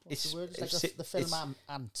numbers? What's the word? It's like the film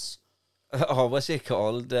Ants. What's it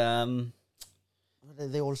called?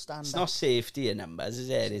 They all stand. It's not safety in numbers, is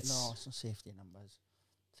it? No, it's not safety in numbers.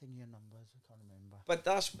 Thingy in numbers, I can't remember. But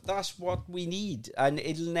that's what we need, and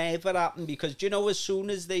it'll never happen, because do you know, as soon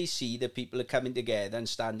as they see that people are coming together and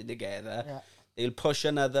standing together, they'll push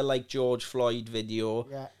another like George Floyd video,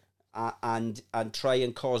 and try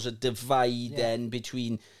and cause a divide then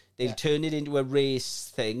between. They'll turn it into a race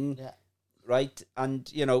thing. Right,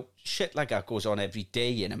 and you know, shit like that goes on every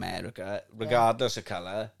day in America, regardless of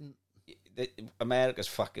colour. America's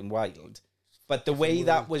fucking wild, but the way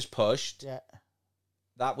that was pushed,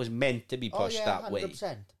 that was meant to be pushed that 100%.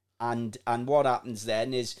 Way. And what happens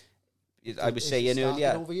then is, I was saying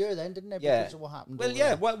earlier, over here then, didn't it? Because of what happened.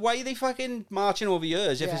 Well, why are they fucking marching over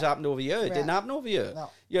years if it's happened over here? It didn't happen over here.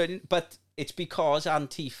 No. But it's because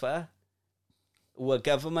Antifa, who are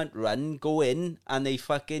government run, go in and they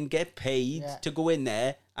fucking get paid to go in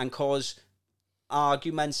there and cause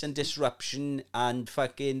arguments and disruption, and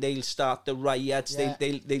fucking they'll start the riots.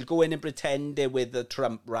 They'll go in and pretend they're with the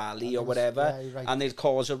Trump rally or whatever, and they'll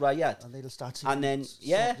cause a riot. And they'll start and then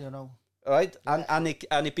right, and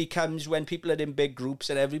it becomes, when people are in big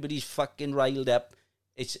groups and everybody's fucking riled up,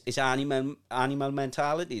 it's animal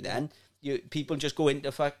mentality then. People just go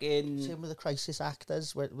into fucking... Same with the crisis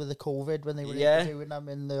actors, with the COVID, when they were interviewing them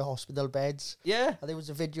in the hospital beds. Yeah. And there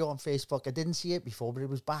was a video on Facebook, I didn't see it before, but it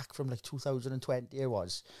was back from like 2020 it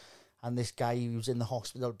was. And this guy who was in the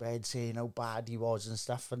hospital bed saying how bad he was and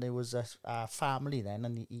stuff, and there was a family then,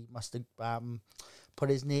 and he must have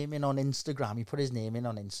put his name in on Instagram. He put his name in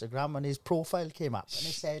on Instagram, and his profile came up, and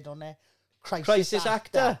it said on there, crisis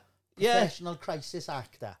actor. Professional crisis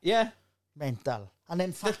actor. Yeah. Mental. And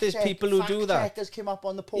then there's people who do that. Checkers came up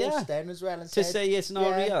on the post then as well and to say it's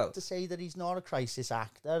not real. To say that he's not a crisis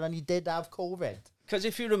actor and he did have COVID. Because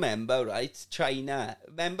if you remember, right, China,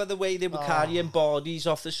 remember the way they were carrying bodies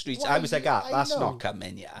off the streets? I was like, that's not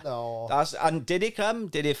coming, No. And did it come?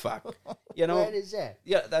 Did it fuck? You know? Where is it?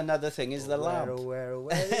 Yeah, another thing is the lab. Where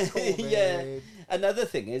is COVID? Another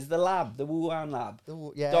thing is the lab, the Wuhan lab.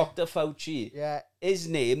 Dr. Fauci. Yeah. His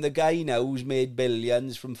name, the guy now who's made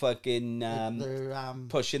billions from fucking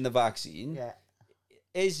pushing the vaccine. Yeah.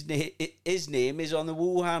 His name is on the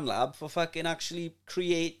Wuhan lab for fucking actually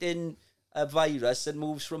creating a virus that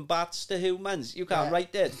moves from bats to humans. You can't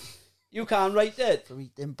write it. You can't write it. From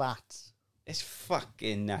eating bats. It's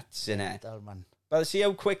fucking nuts, innit? Man. But see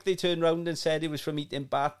how quick they turned round and said it was from eating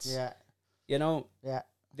bats? Yeah. You know? Yeah.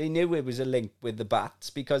 They knew it was a link with the bats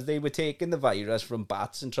because they were taking the virus from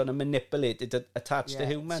bats and trying to manipulate it to attach to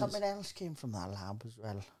humans. Something else came from that lab as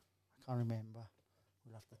well. I can't remember.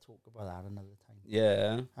 We'll have to talk about that another time.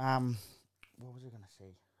 Yeah. What was I going to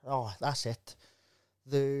say? Oh, that's it.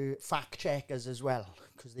 The fact checkers as well,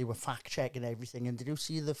 because they were fact checking everything. And did you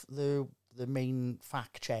see the main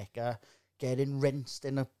fact checker getting rinsed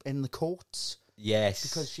in the courts? Yes.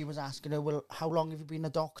 Because she was asking her, well, how long have you been a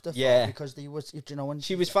doctor for? Yeah. Because they was, you know, and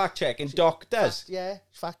she was fact checking doctors.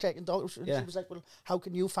 Fact checking doctors. Yeah. She was like, well, how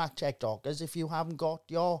can you fact check doctors if you haven't got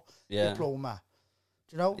your diploma?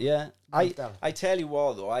 Do you know? Yeah. I tell you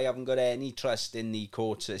what, though, I haven't got any trust in the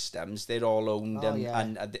court systems. They're all owned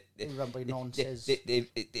and they run by nonsense.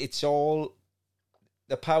 It's all,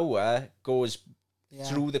 the power goes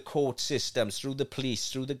through the court systems, through the police,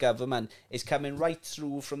 through the government. It's coming right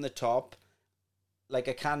through from the top like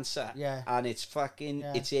a cancer. Yeah. And it's fucking,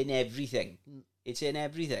 it's in everything. It's in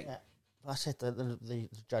everything. Yeah. That's it. The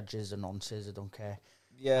judges are nonsense. I don't care.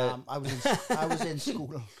 Yeah. I was in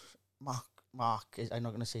school. Mark, I'm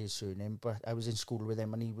not going to say his surname, but I was in school with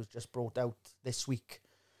him and he was just brought out this week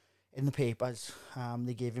in the papers.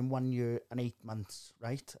 They gave him 1 year and 8 months,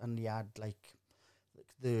 right? And he had like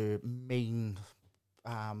the main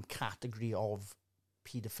category of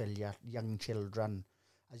paedophilia, young children,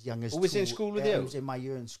 as young as Who was in school with you? He was in my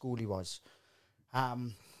year in school, he was. A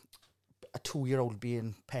 2-year-old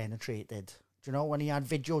being penetrated. Do you know, when he had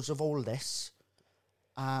videos of all this,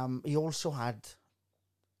 he also had...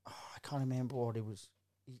 I can't remember what it was.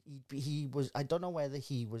 He was. I don't know whether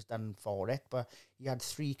he was done for it, but he had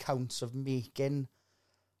 3 counts of making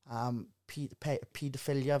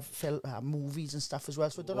paedophilia movies and stuff as well.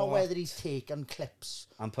 So I don't know whether he's taken clips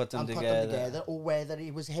and put them together, or whether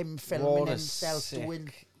it was him filming himself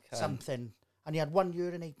doing something. And he had 1 year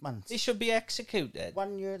and 8 months. They should be executed.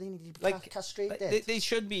 1 year, they need to be castrated. They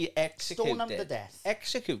should be executed. Stone them to death.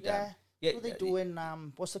 Execute them. Yeah. What are they doing?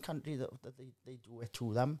 What's the country that they do it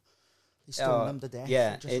to them? They stone them to death.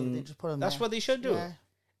 Yeah, they just put them that's there. what they should do. Yeah.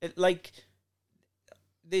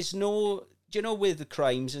 There's no, do you know, with the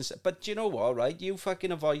crimes and stuff, but do you know what, right? You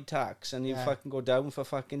fucking avoid tax and you fucking go down for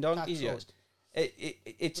fucking donkey's years.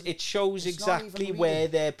 It shows exactly where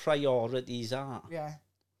their priorities are. Yeah.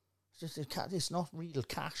 It's not real.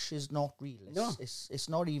 Cash is not real. It's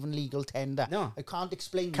not even legal tender. No. I can't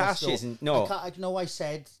explain cash this, isn't. No. I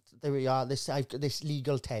said, there we are, this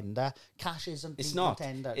legal tender. Cash isn't it's legal not.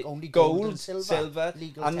 tender. Only gold and silver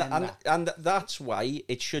legal tender. And that's why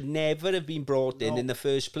it should never have been brought in the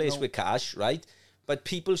first place with cash, right? But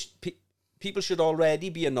people should already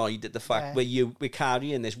be annoyed at the fact we're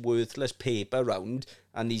carrying this worthless paper around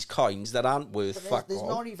and these coins that aren't worth fuck all. There's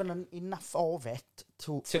not even enough of it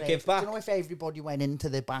to give back. Do you know, if everybody went into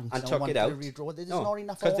their banks and took it out, redraw, there's not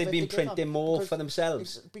enough because they've been printing more for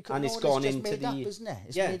themselves, and it's gone into the. Isn't it?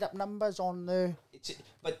 It's made up numbers on the.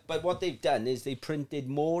 But what they've done is they printed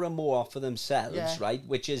more and more for themselves, right?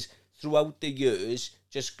 Which is throughout the years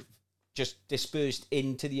just dispersed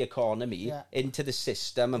into the economy, into the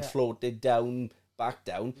system, and floated back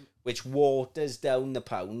down, which waters down the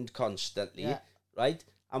pound constantly, right?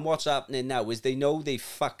 And what's happening now is they know they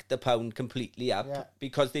fucked the pound completely up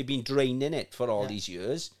because they've been draining it for all these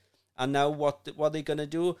years. And now what are they going to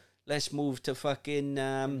do? Let's move to fucking...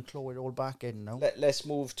 claw it all back in, no? Let's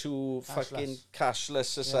move to fucking cashless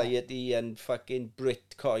society and fucking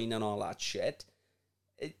Bitcoin and all that shit.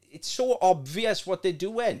 It's so obvious what they're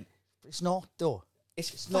doing. It's not, though.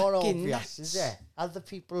 It's not obvious, nuts. Is it? Other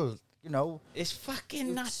people, you know... It's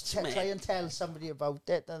fucking nuts, man. Try and tell somebody about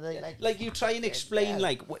it. And they you try and explain,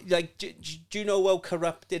 do you know how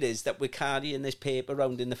corrupt it is that we're carrying this paper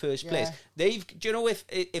around in the first place? Do you know,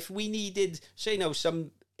 if we needed, say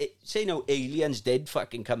no aliens did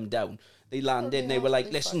fucking come down, they landed and they were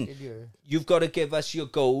like, listen, you've got to give us your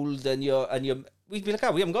gold and your... We'd be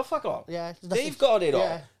like, we haven't got fuck all. Yeah. They've got it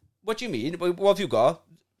all. What do you mean? What have you got?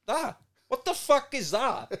 That. What the fuck is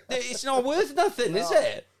that? It's not worth nothing, is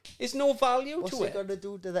it? It's no value to it. What's it going to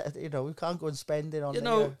do to that? You know, we can't go and spend it on.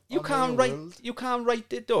 You can't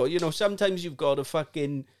write it though. You know, sometimes you've got to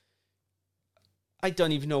fucking. I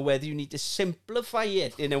don't even know whether you need to simplify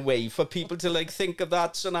it in a way for people to think of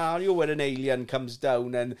that scenario where an alien comes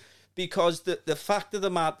down, and because the fact of the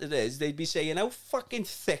matter is they'd be saying, how fucking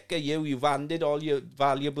thick are you? You've handed all your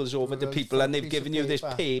valuables over to people and they've given you this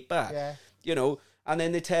paper. You know. And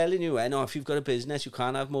then they're telling you, if you've got a business, you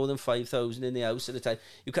can't have more than 5,000 in the house at a time.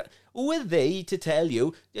 You can't. Who are they to tell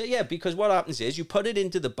you? Yeah, because what happens is you put it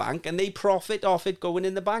into the bank and they profit off it going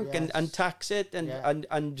in the bank and tax it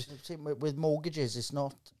and with mortgages, it's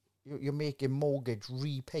not you're making mortgage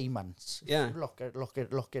repayments. Yeah.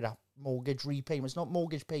 Look it up. Mortgage repayments, not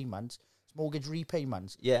mortgage payments. It's mortgage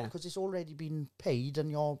repayments. Yeah. Because it's already been paid and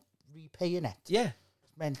you're repaying it. Yeah.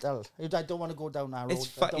 It's mental. I don't want to go down that road.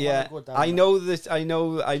 It's I don't I know this. I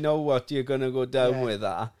know what you're gonna go down with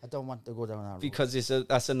that. I don't want to go down that road. Because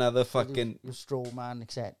that's another fucking... You straw man,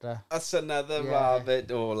 etc. That's another rabbit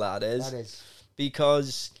hole, that is. That is.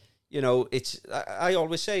 Because, you know, it's... I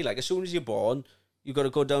always say, like, as soon as you're born, you got to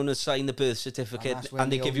go down and sign the birth certificate,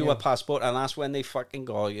 and they give you a passport, and that's when they fucking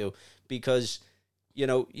got you. Because, you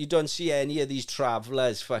know, you don't see any of these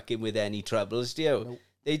travellers fucking with any troubles, do you? Nope.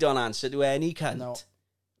 They don't answer to any cunt. No.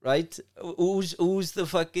 Right? Who's the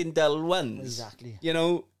fucking dull ones? Exactly. You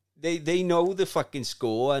know, they know the fucking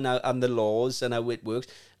score and the laws and how it works.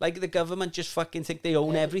 Like, the government just fucking think they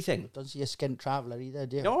own everything. Don't see a skint traveller either,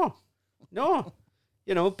 do you? No.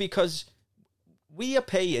 You know, because we are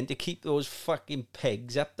paying to keep those fucking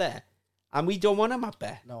pigs up there. And we don't want them up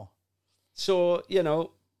there. No. So, you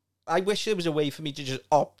know, I wish there was a way for me to just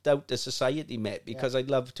opt out of society, mate, because I'd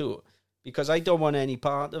love to. Because I don't want any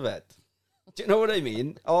part of it. Do you know what I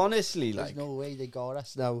mean? Honestly, There's no way they got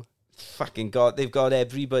us now. Fucking God, they've got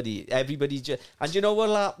everybody. Everybody's just... And you know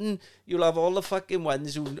what'll happen? You'll have all the fucking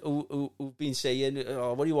ones who've been saying,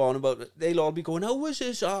 oh, what do you want about it? They'll all be going, how was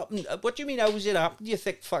this happen? What do you mean, how was it happen? You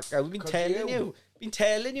thick fucker. We've been telling you. Been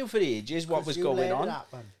telling you for ages what was going on.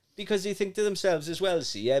 Because they think to themselves as well,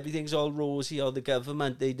 see, everything's all rosy, or the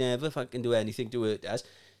government, they never fucking do anything to hurt us.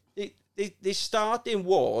 They start in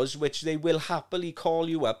wars, which they will happily call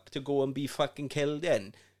you up to go and be fucking killed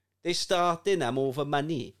in. They start in them over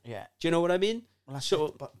money. Yeah. Do you know what I mean? Well,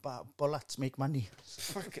 so, but bullets make money.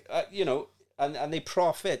 Fuck, you know, and they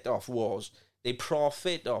profit off wars. They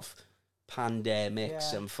profit off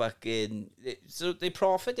pandemics and fucking... So they're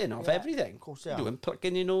profiting off everything. Of course they are. Doing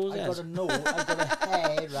plucking your nose. I got a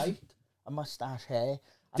hair, right? A moustache hair.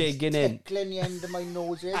 Digging in. Tickling the end of my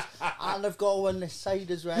noses. And I've got one this side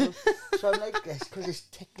as well. So I'm like this because it's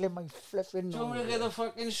tickling my flipping nose. Do you want to get the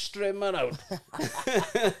fucking strimmer out?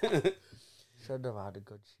 Should have had a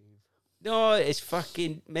good shave. No, it's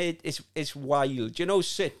fucking... Mate, it's wild. You know,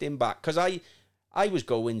 sitting back. Because I was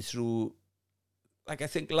going through... Like, I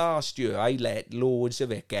think last year, I let loads of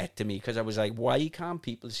it get to me. Because I was like, why can't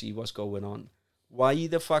people see what's going on? Why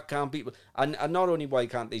the fuck can't people... And not only why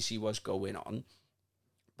can't they see what's going on...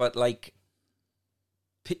 But, like,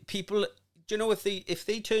 people, do you know, if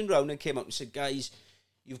they turned around and came out and said, guys,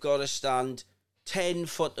 you've got to stand 10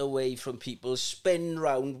 foot away from people, spin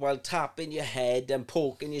round while tapping your head and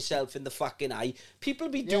poking yourself in the fucking eye, people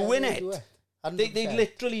would be doing it. They'd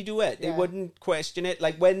literally do it. They wouldn't question it.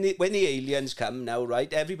 Like, when the aliens come now,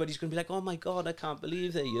 right, everybody's going to be like, oh, my God, I can't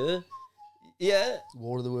believe they're here. Yeah.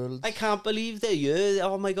 War of the Worlds. I can't believe they're here.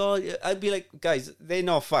 Oh my God. I'd be like, guys, they're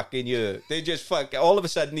not fucking here. They just all of a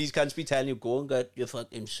sudden these cunts be telling you, go and get your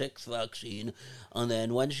fucking 6th vaccine. And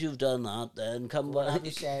then once you've done that, then come back.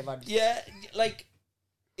 Yeah, like,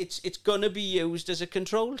 it's going to be used as a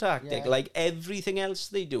control tactic, like everything else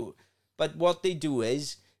they do. But what they do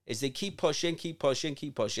is they keep pushing.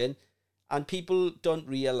 And people don't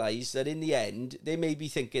realise that in the end, they may be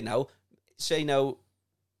thinking now,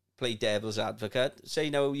 play devil's advocate,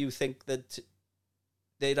 say now you think that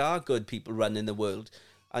there are good people running the world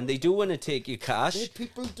and they do want to take your cash.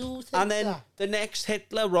 People do think and then that. The next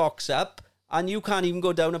Hitler rocks up and you can't even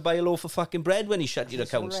go down and buy a loaf of fucking bread when he shut your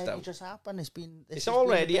accounts down. It's just happened. It's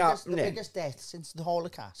already happening. The biggest death since the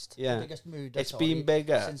Holocaust. Yeah. The biggest murder. It's been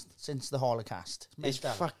bigger. Since the Holocaust. It's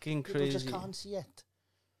fucking crazy. People just can't see it.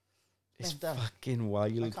 It's fucking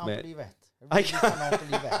wild, mate. I can't believe it. I cannot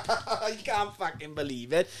believe it. I can't fucking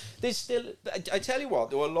believe it. There's still... I tell you what,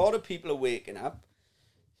 though, a lot of people are waking up.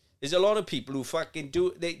 There's a lot of people who fucking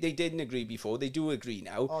do... They didn't agree before. They do agree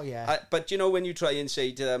now. Oh, yeah. But, you know, when you try and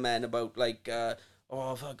say to them, men, about, like...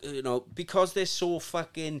 oh, fuck, you know, because they're so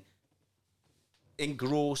fucking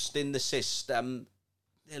engrossed in the system...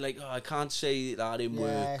 They're like, oh, I can't say that in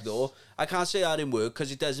work, though. I can't say that in work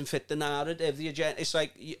because it doesn't fit the narrative, the agenda. It's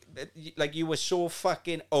like you were so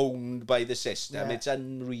fucking owned by the system. Yeah. It's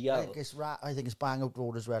unreal. I think it's bang out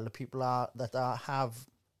road as well. The people that have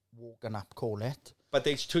woken up, call it. But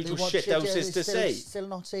they too shit houses to say. Still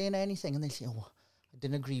not saying anything. And they say, oh, I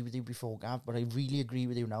didn't agree with you before, Gav, but I really agree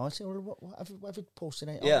with you now. I say, well, what have you posted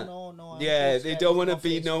it? Yeah. Oh, no. Yeah, they don't want to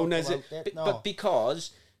be known as it. But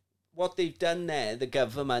because... What they've done there, the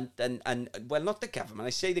government, and well, not the government, I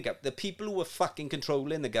say the people who are fucking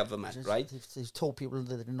controlling the government, right? They've told people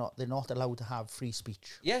that they're not allowed to have free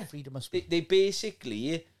speech. Yeah. Freedom of speech. They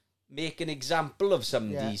basically make an example of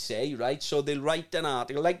somebody, say, right? So they'll write an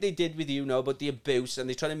article like they did with you now about the abuse, and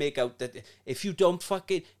they're trying to make out that if you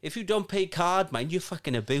don't pay card, mind, you're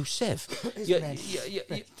fucking abusive.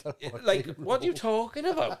 Like, what are you talking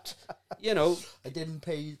about? You know, I didn't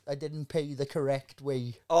pay the correct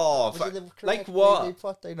way. Oh, like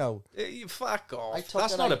what? I know. Fuck off.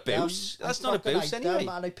 That's not abuse. That's not abuse anyway.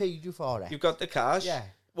 And I paid you for it. You got the cash. Yeah.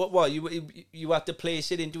 What? You had to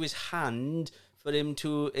place it into his hand for him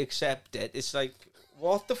to accept it. It's like,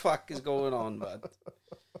 what the fuck is going on, man?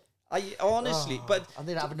 I honestly, but and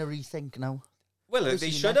they're having a rethink now. Well, they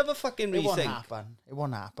should have a fucking rethink. It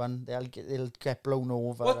won't happen. They'll get blown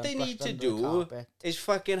over. What they need to do is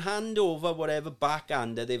fucking hand over whatever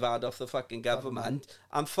backhander they've had off the fucking government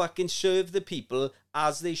and fucking serve the people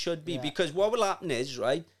as they should be. Yeah. Because what will happen is,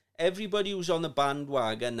 right, everybody who's on the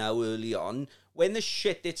bandwagon now early on, when the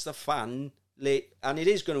shit hits the fan, and it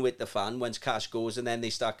is going to hit the fan once cash goes, and then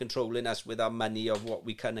they start controlling us with our money of what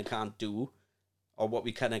we can and can't do, or what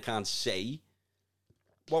we can and can't say.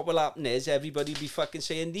 What will happen is everybody will be fucking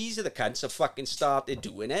saying, these are the cunts that fucking started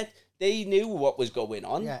doing it. They knew what was going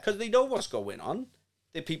on, because they know what's going on.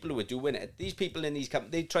 The people who are doing it, these people in these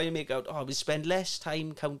companies, they try to make out, we spend less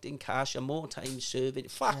time counting cash and more time serving.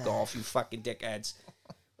 Fuck off, you fucking dickheads.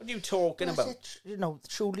 What are you talking about? You know,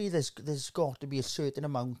 surely there's got to be a certain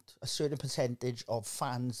percentage of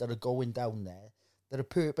fans that are going down there that are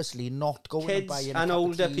purposely not going Kids to buy an and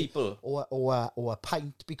older people or a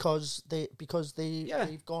pint because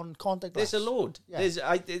they've gone contactless. There's a load. Yeah.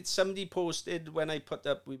 Somebody posted when I put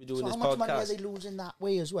up, we were doing this podcast. How much money are they losing that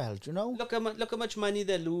way as well? Do you know? Look how much money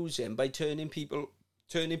they're losing by turning people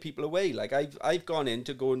away. Like I've gone in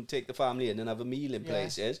to go and take the family in and have a meal in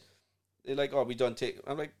places. They're like, we don't take.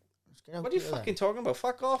 I'm like, what are you fucking talking about?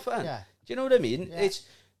 Fuck off, man. Yeah. Do you know what I mean? Yeah. It's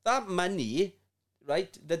that money,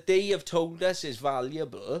 right, that they have told us is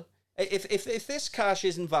valuable. If this cash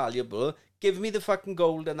isn't valuable, give me the fucking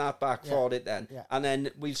gold and that back for it then. Yeah. And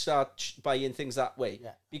then we'll start buying things that way.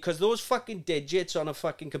 Yeah. Because those fucking digits on a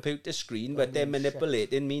fucking computer screen that they're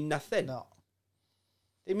manipulating mean nothing. No.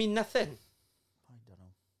 They mean nothing. I don't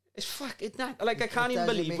know. It's fucking that. Like, I can't even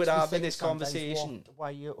believe we're having this conversation.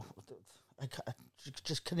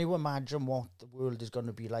 Can you imagine what the world is going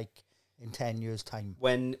to be like in 10 years' time?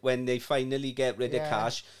 When they finally get rid of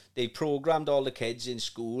cash, they programmed all the kids in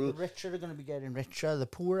school. The richer are going to be getting richer, the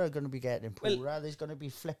poor are going to be getting poorer. Well, there's going to be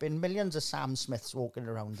flipping millions of Sam Smiths walking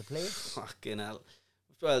around the place. Fucking hell.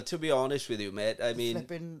 Well, to be honest with you, mate, I mean...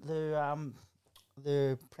 Flipping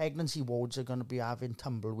the pregnancy wards are going to be having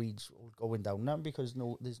tumbleweeds going down now because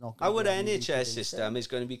there's not going to be... Our NHS system is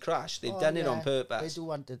going to be crashed. They've done it on purpose. They do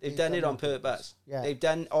want it. They've done it on purpose. Yeah. They've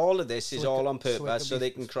done... All of this is all on purpose so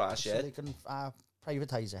they can crash it. So they can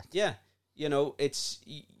privatise it. Yeah. You know, it's...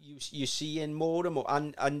 You see in more and more...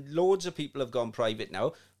 And loads of people have gone private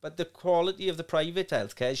now, but the quality of the private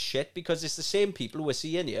healthcare is shit because it's the same people who are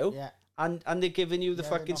seeing you. Yeah. And they're giving you the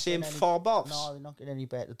fucking same fob-offs. No, they're not getting any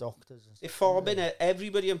better doctors. They're fobbing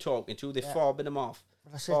everybody I'm talking to, they're fobbing them off.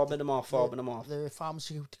 Fobbing them off. The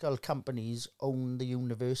pharmaceutical companies own the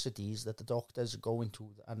universities that the doctors are going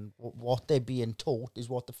to, and what they're being taught is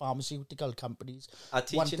what the pharmaceutical companies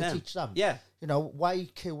want to teach them. Yeah. You know, why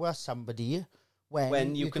cure somebody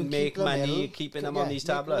when you can make money keeping them on these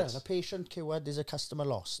tablets? A patient cured is a customer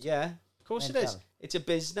lost. Yeah, of course it is. It's a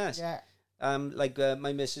business. Yeah.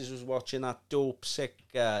 My missus was watching that dope sick,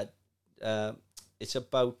 it's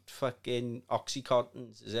about fucking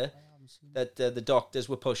Oxycontins, is it? That the doctors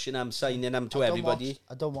were pushing them, signing them to everybody.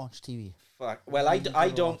 I don't watch TV. Fuck. Well, I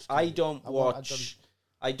don't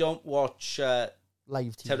watch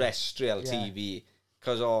live TV. Terrestrial TV,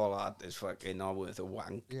 because all that is fucking not worth a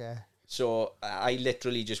wank. Yeah. So I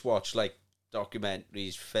literally just watch like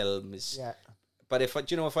documentaries, films. Yeah. But if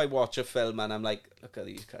I watch a film and I'm like, look at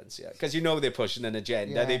these cunts, because they're pushing an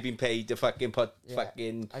agenda. Yeah. They've been paid to fucking put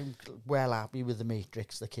fucking. I'm well happy with the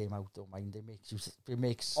Matrix that came out. Don't mind, it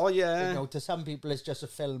makes. Oh yeah. To some people it's just a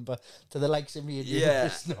film, but to the likes of me,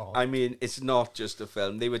 it's not. I mean, it's not just a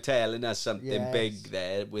film. They were telling us something big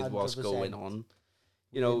there with 100%. What's going on.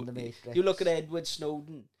 You look at Edward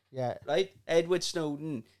Snowden. Yeah. Right, Edward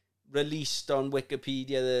Snowden. Released on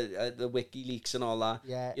Wikipedia, the WikiLeaks and all that.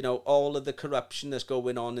 Yeah. All of the corruption that's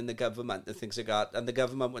going on in the government and things like that. And the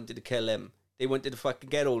government wanted to kill him. They wanted to fucking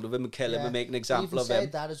get hold of him and kill him and make an example of him. He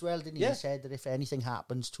said that as well, didn't he? Yeah. He said that if anything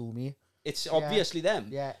happens to me... It's obviously them.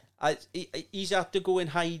 Yeah. He's had to go in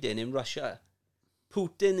hiding in Russia.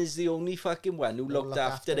 Putin is the only fucking one who looked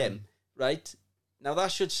after him. Right? Now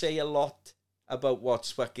that should say a lot about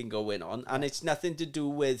what's fucking going on. And it's nothing to do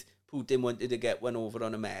with... Putin wanted to get one over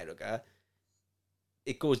on America.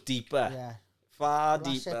 It goes deeper. Yeah. Far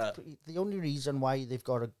Well, I said deeper. the only reason why they've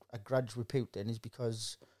got a grudge with Putin is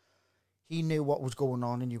because he knew what was going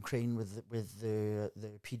on in Ukraine with the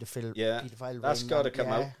pedophile That's ring got to and, come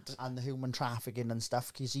out. and the human trafficking and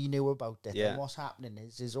stuff, because he knew about it. Yeah. And what's happening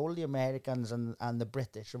is all the Americans and the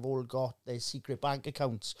British have all got their secret bank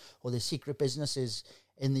accounts or their secret businesses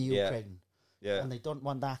in the Ukraine. Yeah. And they don't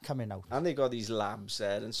want that coming out. And they got these labs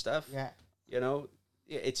there and stuff. Yeah. You know,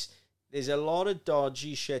 there's a lot of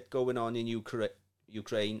dodgy shit going on in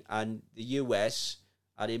Ukraine, and the US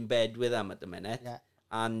are in bed with them at the minute. Yeah.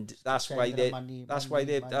 And that's why they're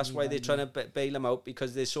trying to bail them out,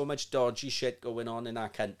 because there's so much dodgy shit going on in our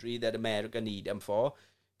country that America need them for.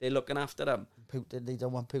 They're looking after them. Putin, they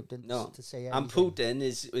don't want Putin to say anything. And Putin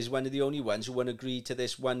is one of the only ones who won't agree to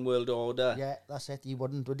this one world order. Yeah, that's it. He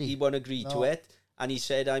wouldn't, would he? He won't agree to it. And he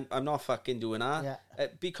said, I'm not fucking doing that. Yeah.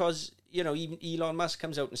 Because, you know, even Elon Musk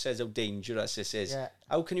comes out and says how dangerous this is. Yeah.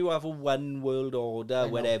 How can you have a one world order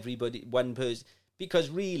where everybody, one person... Because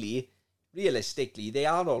realistically, they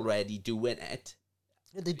are already doing it.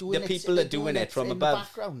 They're doing the people are doing it from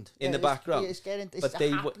above, in the background. It's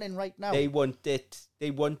happening right now. They want it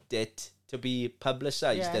to be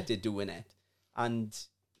publicised that they're doing it, and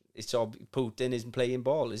it's all Putin isn't playing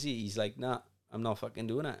ball, is he? He's like, nah, I'm not fucking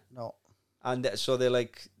doing it. No, and so they're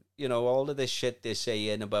like, you know, all of this shit they're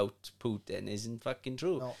saying about Putin isn't fucking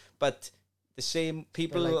true. No. But the same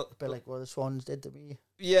people, bit like what the Swans did to me.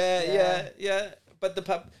 Yeah. But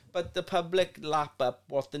the public lap up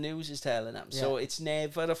what the news is telling them. So it's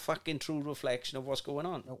never a fucking true reflection of what's going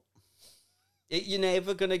on. No. You're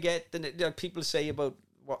never going to get the people say about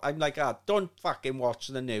what I'm like, don't fucking watch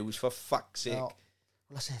the news for fuck's sake. No.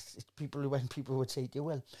 Well, I said, when people would say to you,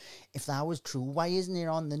 well, if that was true, why isn't it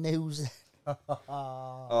on the news?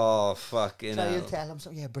 Oh, fucking hell. You'll tell them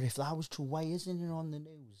so. Yeah, but if that was true, why isn't it on the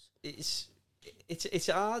news? It's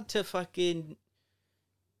hard to fucking...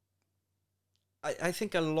 I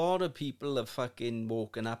think a lot of people have fucking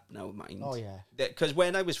woken up now, mind. Oh, yeah. Because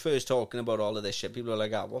when I was first talking about all of this shit, people were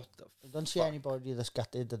like, what the I don't see anybody that's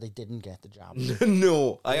gutted that they didn't get the jab.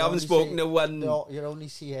 No, I haven't spoken to one. No, you're only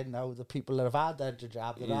seeing now the people that have had the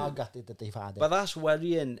jab that are gutted that they've had it. But that's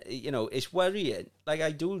worrying. You know, it's worrying. Like,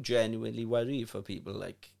 I do genuinely worry for people,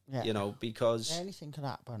 like, you know, because... anything can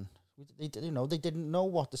happen. They didn't know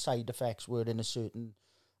what the side effects were in a certain...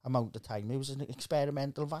 amount of time. It was an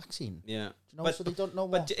experimental vaccine. Yeah, so they don't know.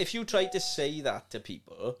 But if you tried to say that to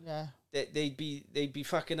people, yeah, they'd be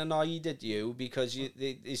fucking annoyed at you because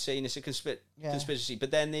they're saying it's a conspiracy. But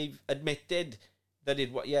then they've admitted that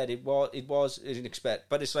it was an experiment.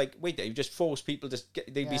 But it's like, wait, you just force people to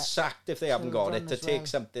they'd be sacked if they haven't got it to take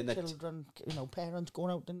something that children, parents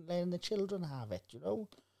going out and letting the children have it.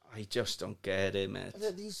 I just don't get it, mate.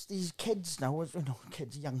 These kids now,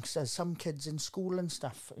 kids, youngsters, some kids in school and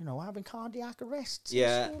stuff, having cardiac arrests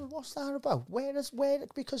in school. What's that about?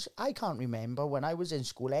 Because I can't remember when I was in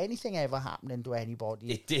school anything ever happening to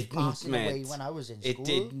anybody. It didn't, passing mate. away when I was in school. It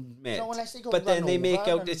didn't, mate. Unless they go but then they make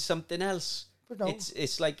out it's something else. No,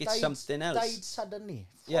 it's like it's something else. Died suddenly.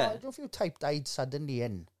 Yeah. I don't know if you type died suddenly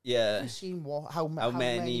in. Yeah. You've seen how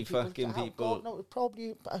many fucking people. God, no,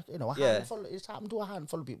 probably a handful. It's happened to a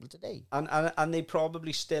handful of people today. And they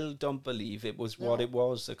probably still don't believe it was what it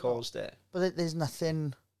was that caused it. But there's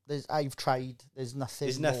nothing. I've tried. There's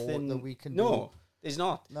nothing more that we can do. No. There's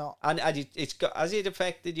not. No. And has it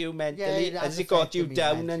affected you mentally? Yeah, has it got you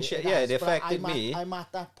down and shit? Yeah, it affected me. I'm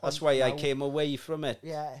at that point. That's why now. I came away from it.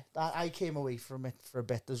 Yeah, I came away from it for a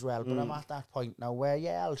bit as well. But I'm at that point now where,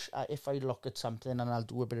 if I look at something and I'll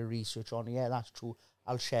do a bit of research on it, that's true,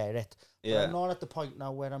 I'll share it. But I'm not at the point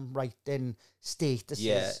now where I'm writing statuses.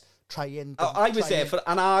 Yeah. I was there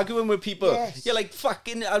and arguing with people. Yes. You're like,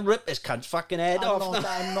 fucking, I'll rip this cunt's fucking head off.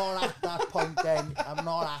 I'm not at that point then. I'm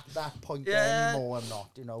not at that point anymore. I'm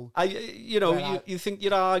not, you think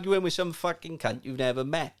you're arguing with some fucking cunt you've never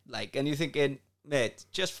met. Like, and you're thinking, mate,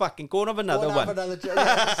 just fucking go and have another one.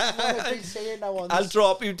 I've been saying now I'll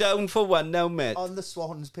drop you down for one now, mate. On the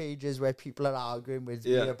Swans pages where people are arguing with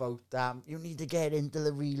me about, you need to get into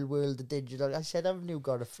the real world, the digital. I said, haven't you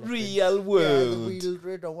got a real world? The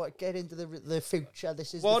real, get into the future.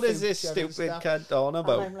 This is what the is this stupid cunt on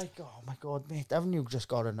about? And I'm like, oh my God, mate, haven't you just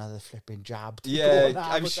got another flipping jab? Yeah,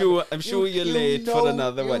 I'm sure you're late for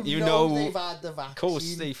another one. You know they've had the vaccine. Of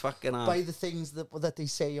course they fucking are. By the things that they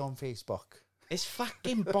say on Facebook. It's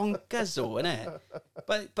fucking bonkers, though, isn't it?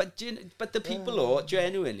 But the people,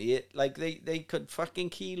 genuinely, like they could fucking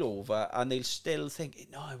keel over and they'll still think,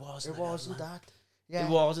 no, it wasn't. It wasn't that. Yeah. It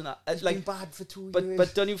wasn't that. It's like, been bad for 2 years.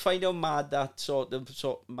 But don't you find how mad that sort of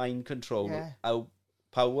mind control, how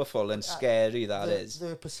powerful and scary that is?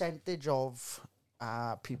 The percentage of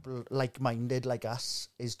people like-minded like us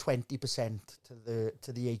is 20%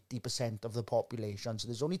 to the 80% of the population. So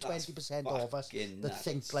there's only 20% of us that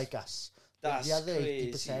think like us. That's the other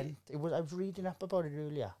crazy. 80%. I was reading up about it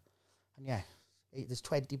earlier, and yeah, there's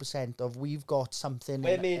 20% of we've got something.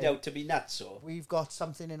 We're made out to be nuts, so we've got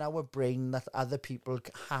something in our brain that other people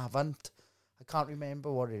haven't. I can't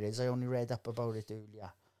remember what it is. I only read up about it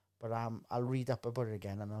earlier, but I'll read up about it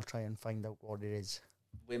again and I'll try and find out what it is.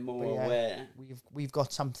 We're more aware. We've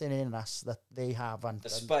got something in us that they haven't. A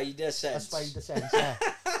spider sense. A spider sense, yeah.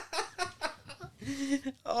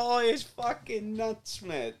 Oh, it's fucking nuts,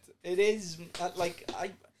 mate. It is.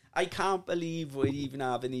 I can't believe we're even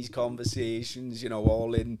having these conversations,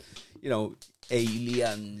 all in,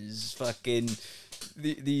 aliens, fucking,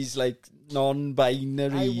 these,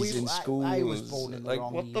 non-binaries in schools. I was born in the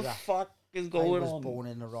wrong era. What the fuck is going on? I was born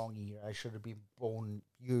in the wrong era. I should have been born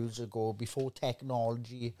years ago, before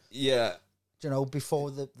technology. Yeah.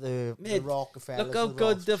 Before the Rockefellers. Look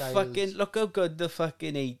how good the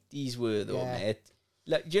fucking 80s were, though, mate.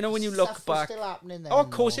 Like, when you look Stuff back, was still happening then, of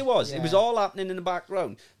course it was. Yeah. It was all happening in the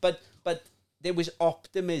background, but there was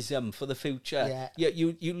optimism for the future. Yeah.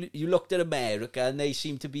 You looked at America and they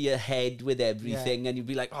seemed to be ahead with everything, and you'd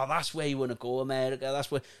be like, oh, that's where you want to go, America. That's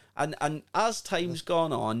where. And as time's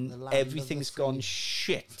gone on, everything's gone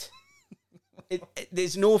shit.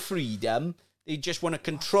 There's no freedom. They just want to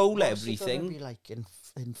control everything. What's it gonna be like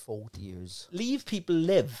in 40 years? Leave people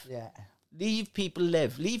live. Yeah. Leave people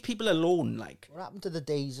live. Leave people alone. Like, what happened to the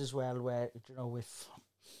days as well where, if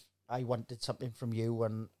I wanted something from you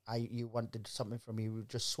and you wanted something from me, we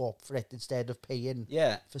just swap for it instead of paying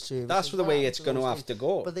for services. That's the way it's going to have to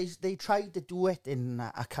go. But they tried to do it in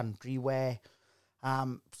a country where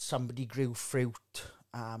somebody grew fruit,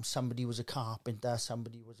 somebody was a carpenter,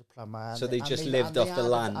 somebody was a plumber. So they just lived off the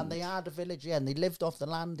land. And they had a village, and they lived off the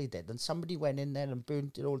land, they did. And somebody went in there and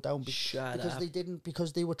burnt it all down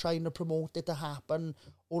because they were trying to promote it to happen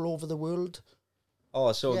all over the world.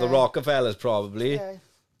 Oh, so the Rockefellers probably. Yeah.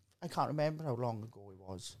 I can't remember how long ago it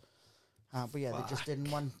was. But yeah, they just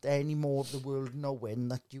didn't want any more of the world knowing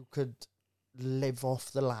that you could live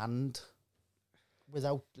off the land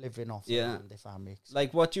without living off the land, if that makes sense.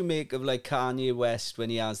 Like, what do you make of, Kanye West when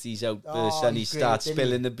he has these outbursts and he starts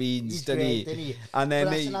spilling the beans, doesn't he? And then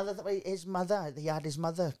that's another thing. He had his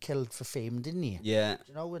mother killed for fame, didn't he? Yeah.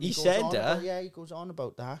 He said that. He goes on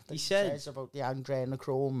about that. He says about the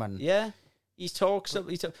adrenochrome and... Yeah. He talks,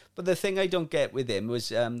 but the thing I don't get with him was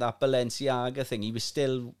that Balenciaga thing. He was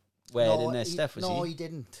still wearing their stuff, was he? No, he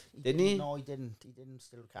didn't. Didn't he? No, he didn't. He didn't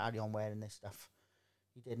still carry on wearing this stuff.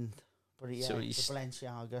 He didn't. But the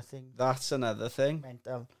Balenciaga thing. That's another thing.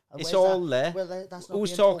 Mental. It's all there. Well, that's not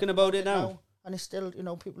who's talking about it now? And it's still,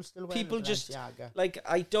 people still wearing people Balenciaga. Just,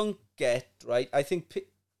 I don't get, right? I think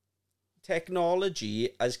technology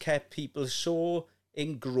has kept people so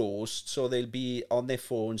engrossed, so they'll be on their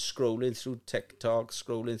phone scrolling through TikTok,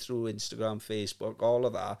 scrolling through Instagram, Facebook, all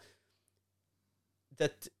of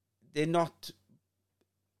that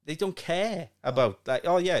they don't care about,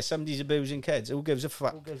 somebody's abusing kids. Who gives a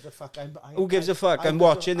fuck? Who gives a fuck? I'm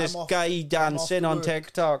watching this guy dancing on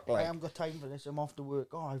TikTok. I haven't got time for this. I'm off to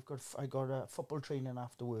work. Oh, I got a football training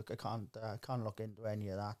after work. I can't look into any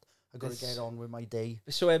of that. I got to get on with my day.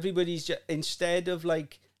 So everybody's just, instead of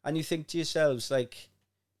and you think to yourselves,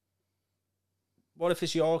 what if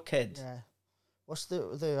it's your kid? Yeah. What's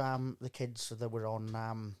the kids that were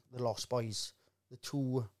on the Lost Boys? The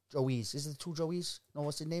two Joeys. Is it the two Joeys? No,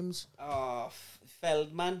 what's their names?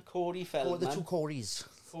 Feldman, Corey Feldman. Oh, the two Coreys.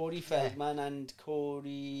 Corey Feldman and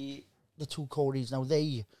Corey. The two Coreys. Now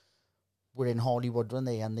they were in Hollywood, weren't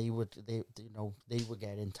they? And they were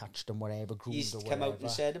getting touched and whatever, groomed He's or whatever. come out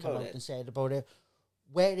and said about it.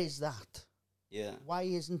 Where is that? Yeah. Why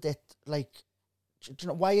isn't it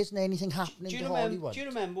why isn't anything happening in Hollywood? Do you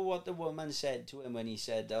remember what the woman said to him when he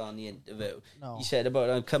said on the interview? No. He said about,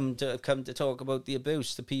 I've come to talk about the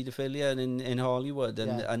abuse, the paedophilia in Hollywood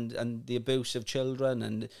and the abuse of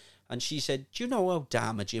children. And she said, do you know how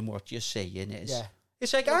damaging what you're saying is? Yeah.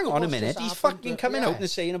 It's hang on a minute. He's fucking coming out and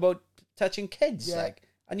saying about touching kids. Yeah.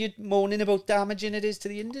 And you're moaning about damaging it is to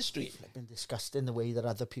the industry. It's been disgusting the way that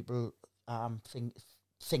other people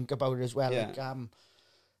think about it as well. Yeah.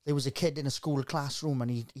 There was a kid in a school classroom and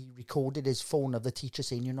he recorded his phone of the teacher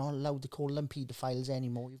saying, you're not allowed to call them paedophiles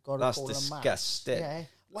anymore. You've got to call them mad. That's disgusting. Yeah.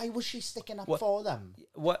 Why was she sticking up for them?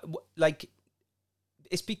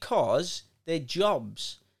 It's because they're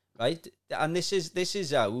jobs, right? And this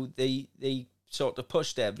is how they sort of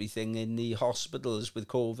pushed everything in the hospitals with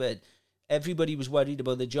COVID. everybody was worried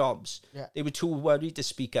about their jobs. Yeah. They were too worried to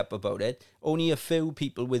speak up about it. Only a few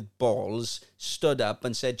people with balls stood up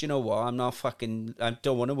and said, you know what, I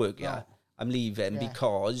don't want to work here. I'm leaving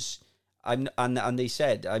because and they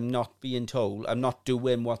said, I'm not being told, I'm not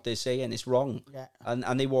doing what they're saying, it's wrong. Yeah.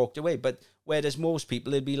 And they walked away. But whereas most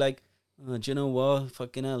people, they'd be like, oh, do you know what?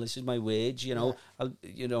 Fucking hell, this is my wage. I'll,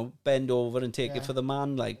 bend over and take it for the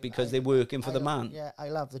man, like, because they're working for the man. Yeah, I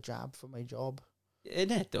love the job for my job.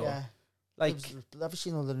 Isn't it, though? Yeah. Like, I've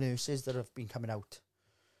seen all the nurses that have been coming out.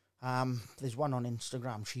 There's one on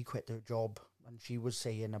Instagram, she quit her job, and she was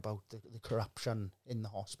saying about the corruption in the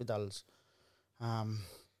hospitals.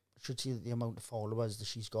 Should see the amount of followers that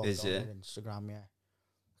she's got on her Instagram, yeah.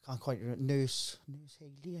 Can't quite remember. Nurse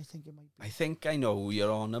Haley, I think it might be. I think I know who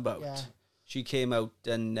you're on about. Yeah. She came out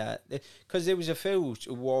and because there was a few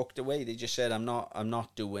who walked away. They just said, "I'm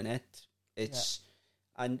not doing it."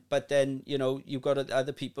 But then you've got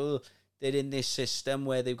other people. They're in this system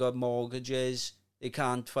where they've got mortgages. They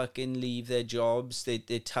can't fucking leave their jobs.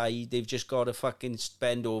 They're tied. They've just got to fucking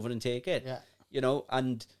bend over and take it. Yeah.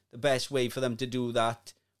 And the best way for them to do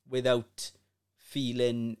that without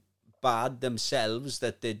feeling bad themselves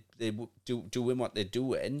that they're doing what they're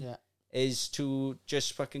doing is to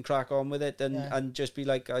just fucking crack on with it and just be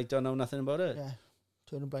like, I don't know nothing about it. Yeah.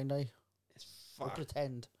 Turn a blind eye.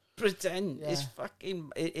 Pretend. Yeah. It's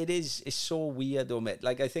fucking it's so weird though, mate.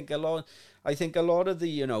 Like I think a lot of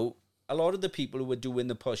the people who were doing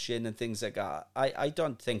the pushing and things like that, I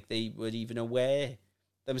don't think they were even aware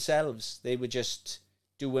themselves. They were just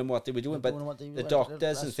doing what they were doing, but the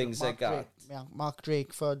doctors and things like that. Yeah, Mark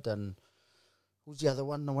Drakeford and who's the other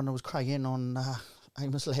one? The one who was crying on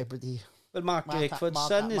I'm a Celebrity. Well, Mark Drakeford's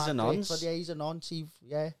son is a nonce. Yeah, he's a nonce.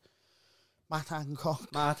 Matt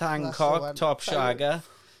Hancock, top shagger,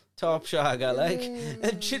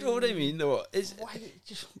 like. Do you know what I mean? Though,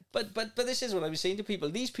 but this is what I was saying to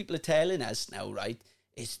people. These people are telling us now, right?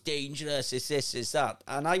 It's dangerous. It's this, it's that,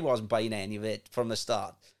 and I wasn't buying any of it from the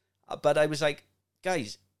start. But I was like,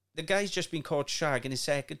 guys, the guy's just been caught shagging his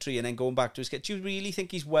secretary and then going back to his kid. Do you really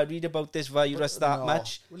think he's worried about this virus that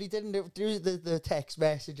much? Well, he didn't do the text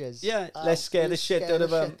messages. Yeah, let's scare the shit out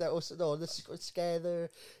of him. Let's scare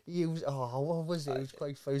the... what was it?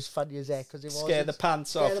 It was funny as heck. Scare the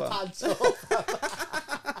pants off him.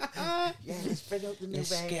 Yeah, let's bring out the new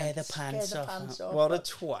scare the pants off. What a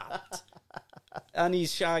twat. And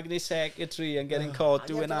he's shagging his secretary and getting caught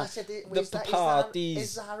doing the parties.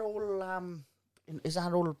 Is that all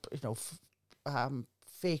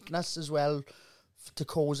fakeness as well to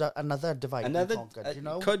cause another divide and conquer,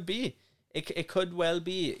 Could be. It could well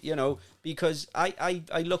be, because I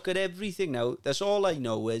look at everything now. That's all I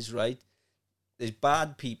know is, right, there's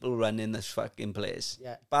bad people running this fucking place.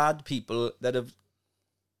 Yeah. Bad people that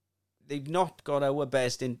they've not got our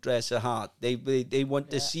best interests at heart. They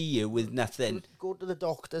want to see you with nothing. Go to the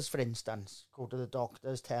doctors, for instance. Go to the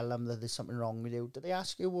doctors, tell them that there's something wrong with you. Do they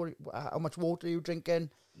ask you how much water are you drinking?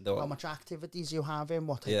 No. How much activities you having?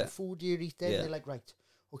 What type of food you're eating? They're like, right,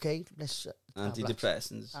 okay, let's...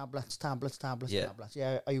 antidepressants. Tablets.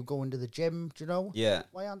 Yeah, are you going to the gym? Do you know? Yeah.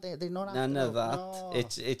 Why aren't they? They're not... None of that. No.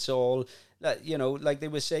 It's all... like they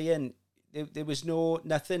were saying... There was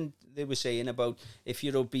nothing they were saying about if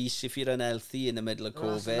you're obese, if you're unhealthy in the middle of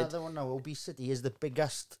COVID. That's another one now. Obesity is the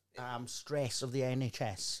biggest stress of the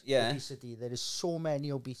NHS. Yeah. Obesity. There is so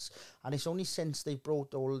many obese. And it's only since they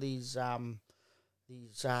brought all these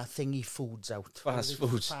thingy foods out. Fast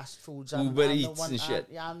foods. Uber Eats and shit.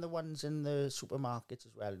 And the ones in the supermarkets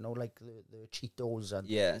as well. Like the Cheetos and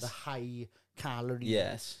the high calorie.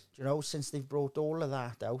 Yes. Since they've brought all of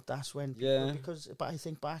that out, that's when people, but I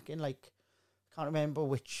think back in can't remember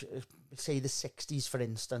which, say the 60s, for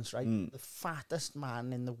instance, right? The fattest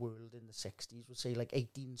man in the world in the 60s would say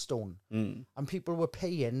 18 stone. And people were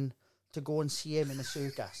paying to go and see him in a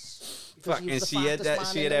circus. Fucking see it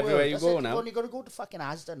everywhere you go now. You've only got to go to fucking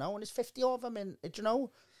Asda now, and there's 50 of them in,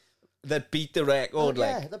 that beat the record,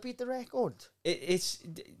 Yeah, that beat the record. It's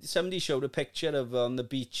somebody showed a picture of on the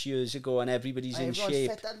beach years ago, and everybody's in shape.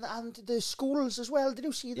 Fit, and the schools as well. Did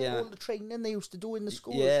you see all the training they used to do in the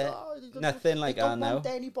schools? Yeah, nothing like that now. They don't want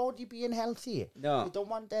anybody being healthy. No, they don't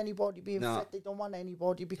want anybody being fit. They don't want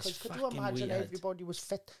anybody because could you imagine everybody was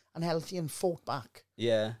fit and healthy and fought back?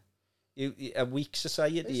 Yeah, a weak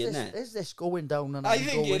society, isn't it? Is this going down? And I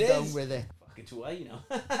think going down with it. Fucking too high,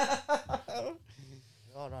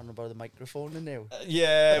 You're on about the microphone in there.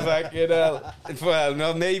 Yeah, fucking hell. Well,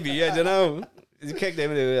 no, maybe, I don't know. You kicked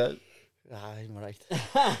him into that. I'm alright.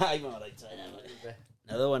 I'm alright.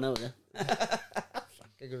 Another one out there.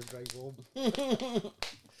 Fuck, I'm going to drive home.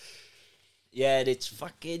 Yeah, it's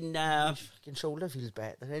fucking... Fucking shoulder feels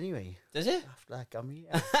better anyway. Does it? After that gummy.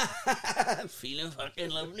 Yeah. I'm feeling fucking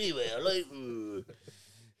lovely, mate. I like...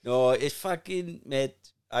 No, it's fucking... Mate,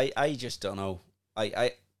 I just don't know.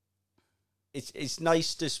 It's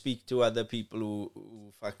nice to speak to other people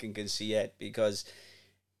who fucking can see it, because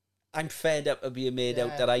I'm fed up of being made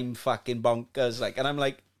out that I'm fucking bonkers. Like, and I'm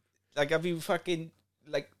like, have you fucking...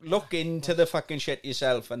 Like, look into the fucking shit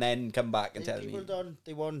yourself and then come back and tell me. People don't,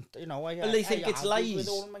 they want, you know, well, they think it's lies. With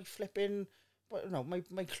all my flipping, but, you know,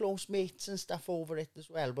 my close mates and stuff over it as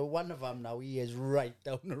well. But one of them now, he is right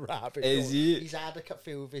down the rabbit hole. Is he? He's had a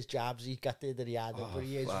few of his jabs. He got it that he had it, but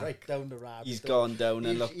he is right down the rabbit hole. He's gone down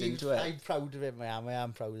and looked into it. I'm proud of him, I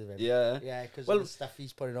am proud of him. Yeah. Yeah, because of the stuff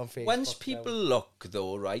he's putting on Facebook. Once people look,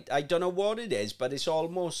 though, right, I don't know what it is, but it's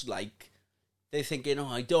almost like they're thinking, oh,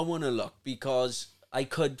 I don't want to look because... I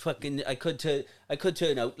could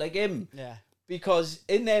turn out like him. Yeah. Because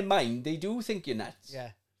in their mind, they do think you're nuts.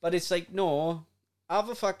 Yeah. But it's like, no, have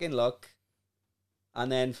a fucking look. And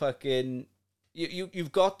then fucking...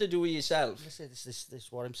 You've got to do it yourself. This is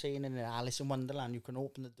what I'm saying in Alice in Wonderland. You can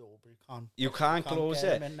open the door, but you can't close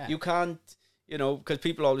it. You can't, you know, because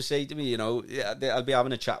people always say to me, you know, I'll be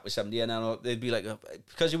having a chat with somebody and they'll be like,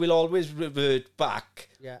 because it will always revert back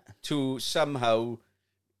to somehow...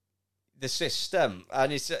 the system,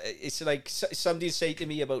 and it's like somebody say to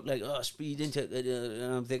me about like, oh, speeding ticket,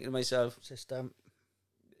 and I'm thinking to myself, system.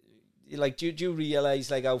 Like, do you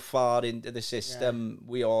realise like how far into the system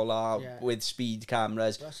we all are with speed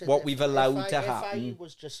cameras? What we've allowed to happen.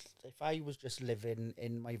 If I was just living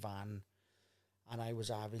in my van, and I was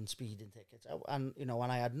having speeding tickets, and you know,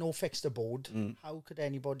 and I had no fixed abode, how could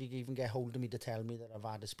anybody even get hold of me to tell me that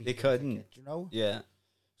I've had a speeding ticket? You know? Yeah.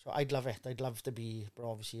 So I'd love it. I'd love to be, but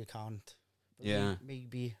obviously you can't. But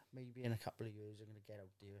maybe in a couple of years I'm going to get out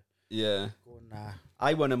there. Yeah.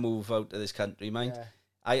 I want to move out of this country, mind.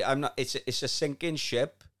 Yeah. I'm not. It's a sinking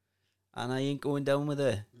ship, and I ain't going down with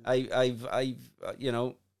it. I've you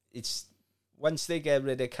know, it's once they get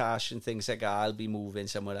rid of cash and things like that, I'll be moving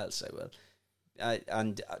somewhere else. I will.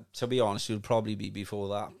 And to be honest, it'll probably be before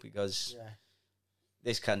that, because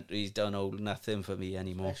this country's done hold nothing for me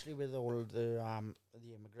anymore. Especially with all the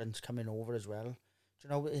immigrants coming over as well. Do you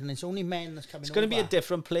know? And it's only men that's coming over. It's going to be a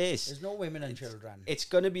different place. There's no women and children. It's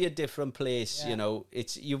going to be a different place. You know.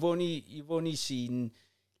 It's you've only seen,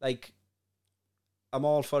 like, I'm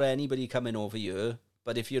all for anybody coming over here,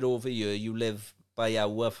 but if you're over here, you live by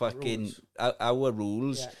our fucking our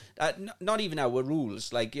rules. Yeah. Not even our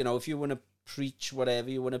rules. Like, you know, if you want to preach whatever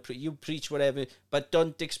you want to you preach whatever, but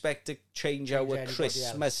don't expect to change our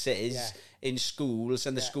Christmases in schools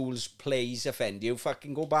and the schools plays offend you.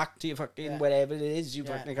 Fucking go back to your fucking wherever it is you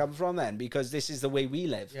fucking come from then, because this is the way we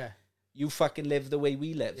live. You fucking live the way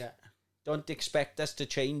we live. Don't expect us to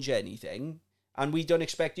change anything, and we don't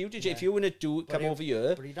expect you to change. If you want to come over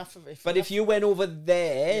here, but if you went over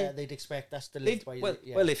there, they'd expect us to live by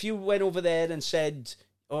well, if you went over there and said,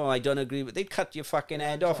 oh, I don't agree with... They'd cut your fucking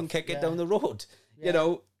head off and kick it down the road. You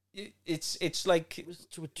know, it's like...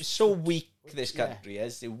 It's so weak, this country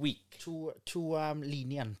is. They're weak. Too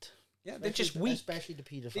lenient. Yeah, they're just weak. Especially the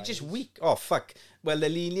paedophiles. They're just weak. Oh, fuck. Well, they're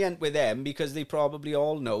lenient with them because they probably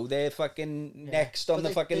all know they're fucking next on the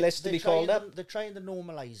fucking list to be called up. They're trying to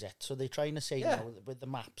normalise it. So they're trying to say now, with the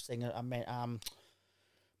maps thing,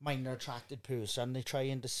 minor attracted person, they're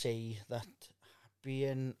trying to say that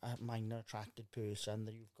being a minor attracted person,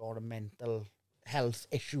 that you've got a mental health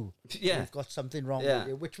issue. You've got something wrong with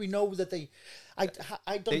you, which we know that they... I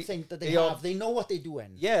don't think that they have. They know what they're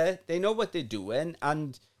doing. Yeah, they know what they're doing,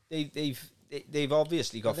 and they've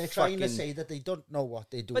obviously got. They're trying to say that they don't know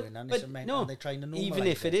what they're doing, and they're trying to normalise even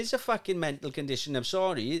if it is a fucking mental condition, I'm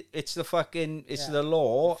sorry, it's the fucking the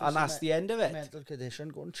law, and that's the end of it. Mental condition,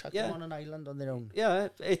 go and chuck them on an island on their own. Yeah,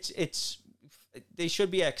 it's they should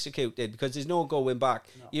be executed, because there's no going back.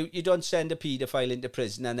 No. You don't send a paedophile into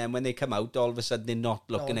prison and then when they come out, all of a sudden they're not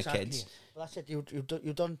looking at kids. Well, that's it.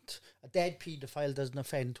 You don't. A dead paedophile doesn't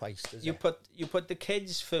offend twice. Does you put the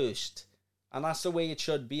kids first, and that's the way it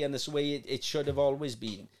should be, and that's the way it should have always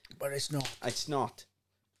been. But it's not. It's not.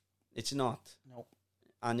 It's not. No.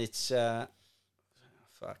 And it's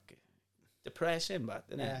depressing, but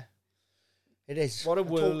isn't it? It is. What a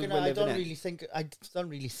world we're living in. I don't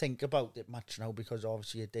really think about it much now, because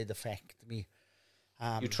obviously it did affect me.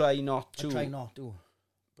 You try not to. I try not to.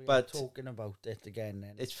 But talking about it again,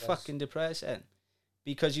 then it's fucking depressing,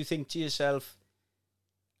 because you think to yourself,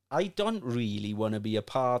 I don't really want to be a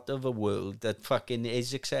part of a world that fucking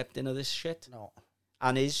is accepting of this shit. No.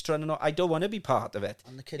 And is trying to know. I don't want to be part of it.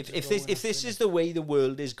 And the kids if this is the way the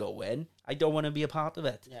world is going, I don't want to be a part of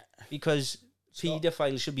it. Yeah. Because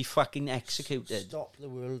paedophiles should be fucking executed. Stop the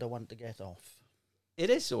world, I want to get off. It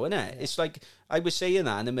is so, isn't it? Yeah. It's like, I was saying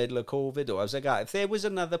that in the middle of COVID, though. I was like, if there was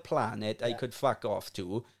another planet I could fuck off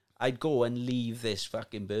to, I'd go and leave this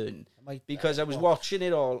fucking burn. Because I was watching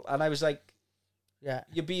it all, and I was like,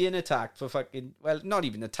 you're being attacked for fucking... Well, not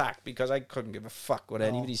even attacked, because I couldn't give a fuck what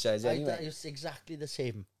anybody says anyway. It's exactly the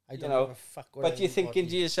same. I don't give a fuck what But you're thinking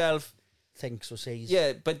to yourself... Thinks or says.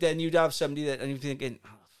 Yeah, but then you'd have somebody that... And you're thinking,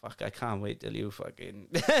 fuck, I can't wait till you fucking...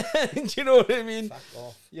 Do you know what I mean? Fuck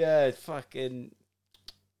off. Yeah, fucking...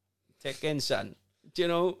 Take in, son. Do you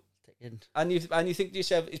know? Take in. And you think to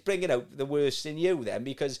yourself, it's bringing out the worst in you then,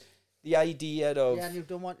 because the idea of... Yeah, and you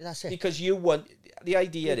don't want... That's it. Because you want... The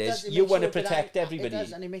idea is you want to protect everybody. It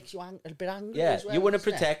does, and it makes you a bit angry as well. You want to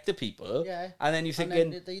protect the people. Yeah. And then you're thinking...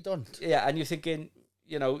 And then they don't. Yeah, and you're thinking,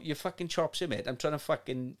 you know, you fucking chops him, mate. I'm trying to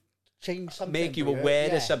fucking... Change something. Make you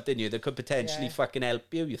aware of something new that could potentially fucking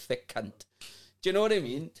help you, you thick cunt. Do you know what I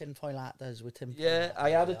mean? Tinfoil hat does with tinfoil. Yeah, I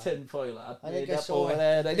had a tinfoil hat. I think I saw it.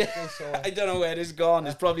 I don't know where it's gone.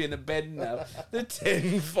 It's probably in the bin now. The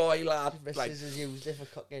tinfoil hat. Mrs. has used it for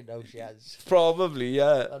cooking now, she has. Probably,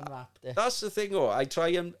 yeah. Unwrapped it. That's the thing, though. I try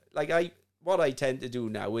and, what I tend to do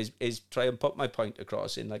now is try and put my point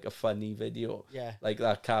across in like a funny video. Yeah. Like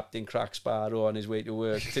that Captain Crack Sparrow on his way to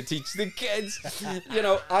work to teach the kids. You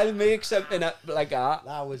know, I'll make something up like that.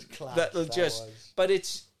 That was class. But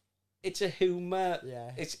it's a humour. Yeah.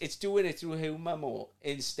 It's doing it through humour more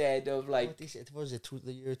instead of like... What was it?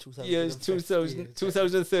 The year 2000. Years 2035.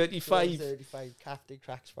 2035. Captain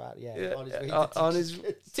Crack Sparrow. Yeah. On his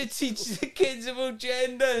way to teach the kids about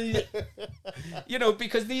gender. You know,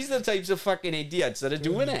 because these are the types of fucking idiots that are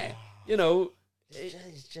doing it. You know.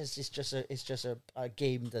 It's just a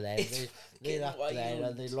game to them. They're up there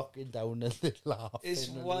and they're looking down and they're laughing. It's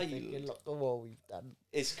wild. Thinking, look at what we've done.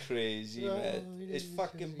 It's crazy, man. It's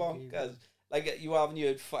fucking bonkers. Like, you haven't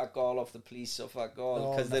heard fuck all off the police or fuck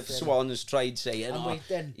all, because the Swans tried saying,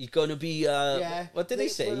 he's going to be, what did they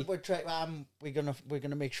say? We're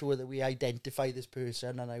gonna make sure that we identify this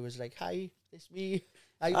person, and I was like, hi, it's me.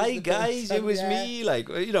 Hi guys, it was me, like,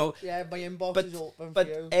 you know. Yeah, my inbox is open for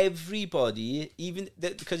you. But everybody,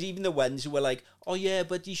 because even the ones who were like, oh yeah,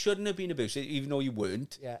 but he shouldn't have been abusive, even though you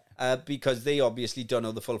weren't. Yeah. Because they obviously don't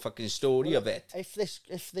know the full fucking story of it.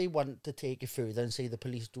 If they want to take it further and say the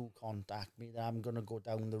police do contact me, then I'm going to go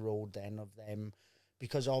down the road then of them.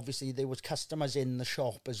 Because obviously there was customers in the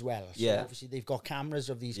shop as well. So obviously they've got cameras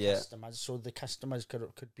of these customers. So the customers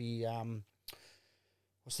could be,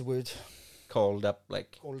 what's the word? Called up,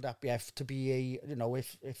 to be a, you know,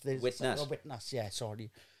 if there's witness. A witness,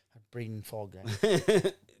 sorry, brain fog.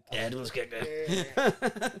 Head was kicking.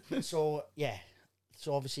 So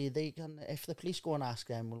obviously they can, if the police go and ask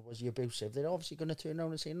them, well, was he abusive? They're obviously going to turn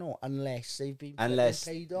around and say no, unless they've been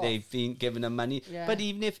paid off. They've been given them money. Yeah. But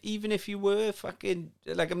even if you were fucking,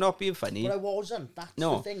 like, I'm not being funny. But I wasn't. That's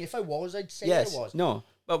the thing. If I was, I'd say I was. No.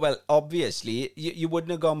 Well, obviously, you wouldn't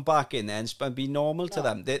have gone back in there and be normal to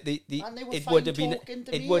them. It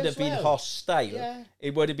would have been hostile. Yeah.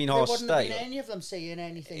 It would have been hostile. There wouldn't have been any of them saying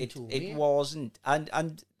anything to me. It wasn't.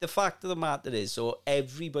 And the fact of the matter is, so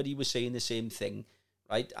everybody was saying the same thing,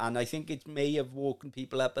 right? And I think it may have woken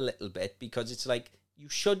people up a little bit, because it's like, you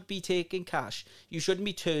should be taking cash. You shouldn't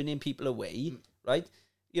be turning people away, right?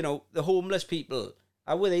 You know, the homeless people,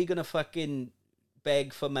 how are they going to fucking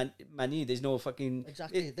beg for money? There's no fucking...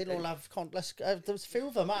 Exactly. They'll all have contactless... there's a few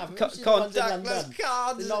of them, haven't contactless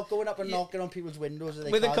cards. They're not going up and knocking on people's windows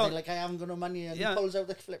with their card. They're like, I haven't got no money, and he pulls out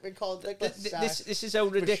the flipping contactless this is how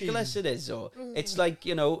ridiculous it is, though. It's like,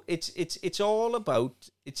 you know, it's all about...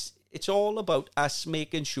 It's all about us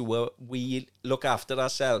making sure we look after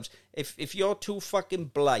ourselves. If you're too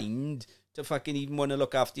fucking blind to fucking even want to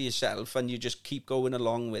look after yourself, and you just keep going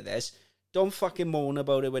along with this, don't fucking moan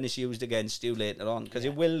about it when it's used against you later on, because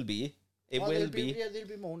it will be. It will be. Yeah, they'll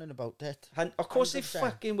be moaning about it. And of course 100%. They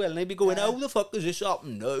fucking will. And they'll be going, how the fuck does this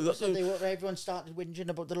happen? No. So everyone started whinging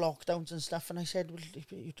about the lockdowns and stuff, and I said, well,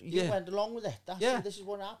 you went along with it. This is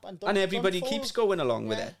what happened. And everybody keeps going along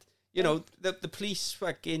with it. You know, the police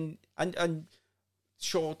fucking... And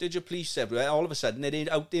shortage of police everywhere. All of a sudden,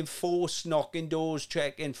 they're out in force, knocking doors,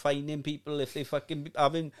 checking, finding people if they fucking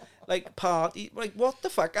having, like, party. Like, what the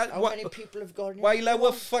fuck? How many people have gone... While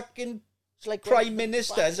our fucking like prime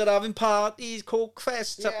ministers are having parties, coke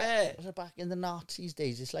fests up there. Back in the Nazis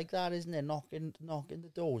days, it's like that, isn't it? Knocking the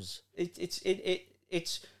doors.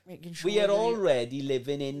 It's we are already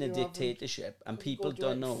living in a dictatorship, and people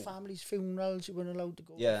don't know. Families' funerals, you weren't allowed to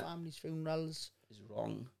go to families' funerals. It's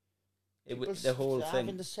wrong. The whole thing.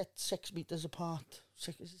 Having to sit 6 meters apart. Is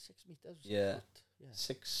it 6 meters? Yeah.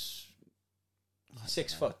 6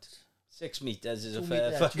 foot. 6 meters is a 2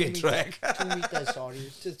 fair metre, fucking 2 trek. 2 meters, sorry.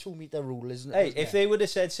 It's the 2 metre rule, isn't it? Hey, isn't if it? they would have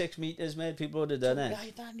said 6 meters, mate, people would have done it.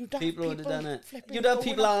 Right, Dan, you'd have People would have done it. flipping You'd have going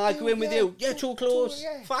people up arguing with you. You're too close.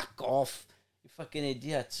 yeah. Fuck off. You fucking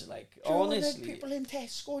idiots. Like, Do you know, honestly. people in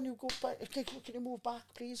Tesco and you go back, can you move back,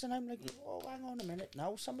 please? And I'm like, oh, hang on a minute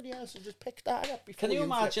now. Somebody else has just picked that up before Can you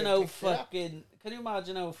imagine flipping how picked it up. fucking... Can you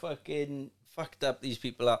imagine how fucking fucked up these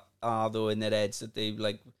people are though, in their heads, that they,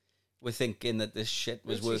 like, were thinking that this shit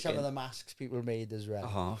was You'll see working? some of the masks people made as well.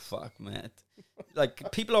 Oh, fuck, mate.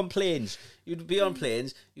 Like, people on planes. You'd be on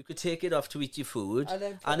planes, you could take it off to eat your food,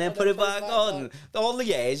 and then put it back on. All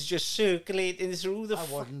the air's just circulating through the... I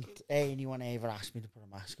wouldn't. Anyone ever asked me to put a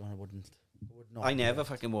mask on, I wouldn't. I would not. I never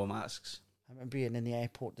fucking wore masks. I remember being in the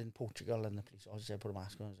airport in Portugal and the police officer said, put a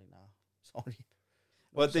mask on. I was like, nah, sorry.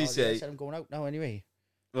 What they say? I said, I'm going out now anyway.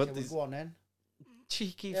 What Said, they well, go on then.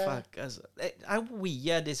 Cheeky fuckers. How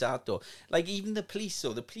weird is that though? Like, even the police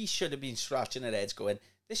though, the police should have been scratching their heads going,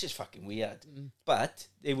 this is fucking weird. But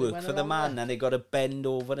they work went for the along man with and they got to bend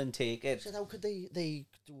over and take I it. said, how could they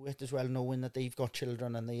do it as well, knowing that they've got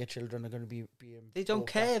children and their children are going to be They don't brought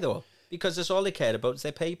care back? though, because that's all they care about is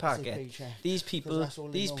their pay They packet. paycheck. These 'Cause people, that's all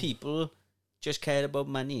they know. just care about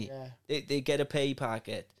money. Yeah. They get a pay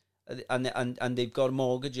packet, and they've got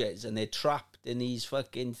mortgages, and they're trapped in these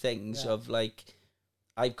fucking things of like,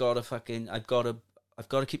 I've got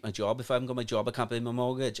to keep my job. If I haven't got my job, I can't pay my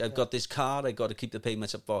mortgage. I've got this car, I've got to keep the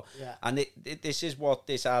payments up for. Yeah. And this is what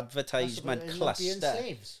this advertisement cluster.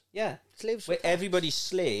 Slaves. Yeah. Slaves. Where everybody's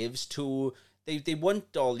slaves to, they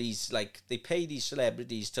want all these, like, they pay these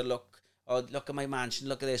celebrities to look at my mansion,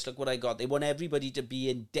 look at this, look what I got. They want everybody to be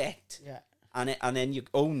in debt. Yeah. And then you're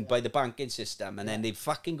owned by the banking system, and then they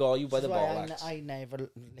fucking got you by the bollocks. I never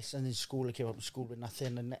listened in school. I came up to school with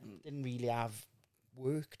nothing and didn't really have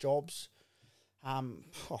work, jobs. I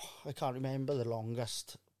can't remember the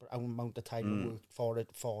longest amount of time I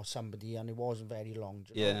worked for somebody, and it wasn't very long.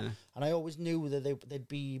 Do you know? And I always knew that there'd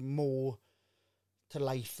be more to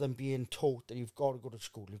life than being taught that you've got to go to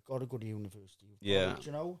school, you've got to go to university. Do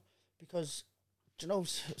you know? Because, do you know,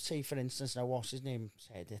 say for instance, now what's his name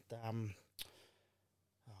said it, I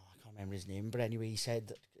can't remember his name, but anyway, he said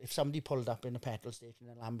that if somebody pulled up in a petrol station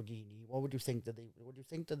in a Lamborghini, what would you think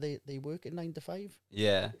that they work at 9 to 5?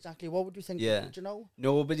 Yeah. Exactly. What would you think? Yeah. Do you know?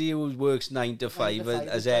 Nobody who works 9 to 5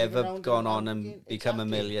 has ever gone on and become a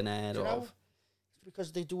millionaire. Do you know?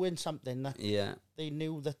 Because they're doing something that they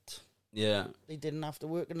knew that they didn't have to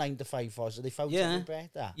work a 9 to 5 for, so they found something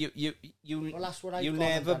better. Well, that's what I've you gone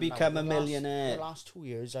never and done become now. a millionaire. The last 2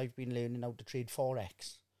 years, I've been learning how to trade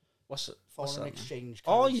Forex. What's Foreign that, exchange.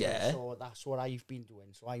 Oh, currency. yeah. So that's what I've been doing.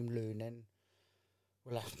 So I'm learning.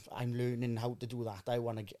 Well, I'm learning how to do that.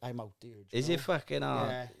 I'm out there. Is it fucking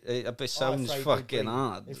hard? Yeah. It sounds fucking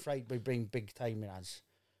hard. It fried my brain big time, it has.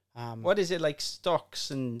 What is it, like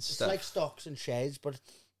stocks and It's stuff? like stocks and shares, but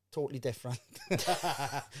totally different.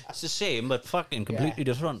 It's the same, but fucking completely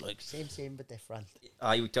different. Like, same, but different.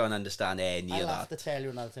 I don't understand any I'll of have that. to tell you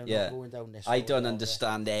another time. Yeah. I'm not going down this I road don't now,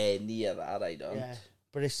 understand any of that. I don't. Yeah,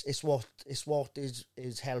 but it's what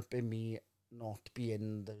is helping me not be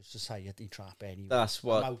in the society trap anymore. That's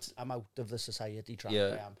what. I'm out of the society trap.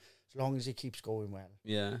 Yeah. I am. As long as it keeps going well.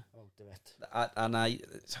 Yeah. I'm out of it. And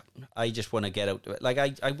I just want to get out of it. Like,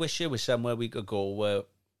 I wish there was somewhere we could go where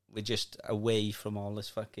we're just away from all this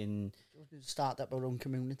fucking... Start up our own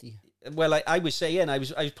community. Well, I was saying, I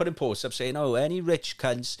was putting posts up saying, oh, any rich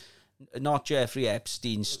cunts, not Jeffrey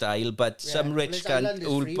Epstein style, but some rich cunt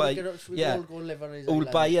who'll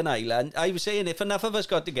buy an island. I was saying, if enough of us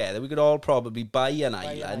got together, we could all probably buy an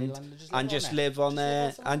island and just live on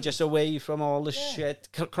there and just away from all the shit.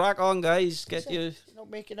 Crack on, guys.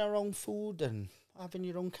 Making our own food and having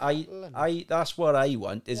your own cattle. That's what I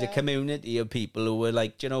want, is a community of people who are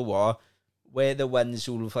like, do you know what? We're the ones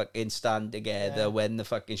who'll fucking stand together when the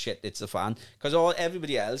fucking shit hits the fan. Because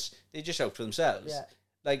everybody else, they're just out for themselves. Yeah.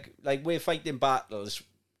 Like we're fighting battles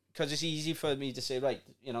because it's easy for me to say, right,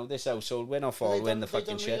 you know, this household, we're not following the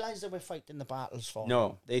fucking shit. They don't realise that we're fighting the battles for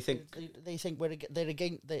No, they think... They think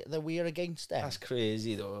we're against them. That's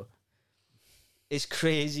crazy, though. It's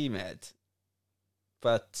crazy, mate.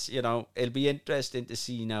 But, you know, it'll be interesting to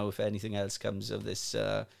see now if anything else comes of this...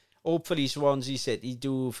 hopefully Swansea City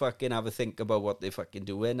do fucking have a think about what they're fucking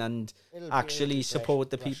doing and actually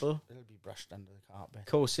support the people. It'll be brushed under the carpet. Of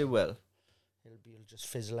course it will. It'll just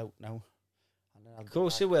fizzle out now. And then of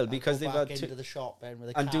course it will, because they've had to the shop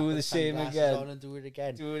with and do the same again. And do it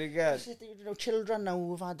again. You know, children now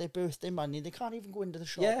who've had their birthday money, they can't even go into the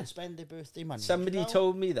shop and spend their birthday money. Somebody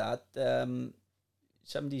told me that.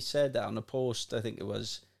 Somebody said that on a post, I think it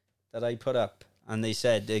was, that I put up. And they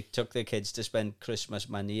said they took their kids to spend Christmas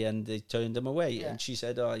money and they turned them away. Yeah. And she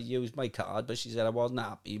said, I used my card, but she said I wasn't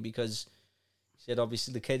happy because she said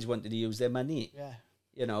obviously the kids wanted to use their money. Yeah.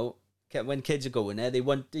 You know, when kids are going there, they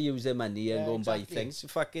want to use their money and go and buy things.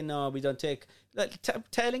 Fucking no, we don't take... Like,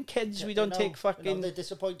 telling kids we don't take fucking... they're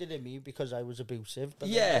disappointed in me because I was abusive, but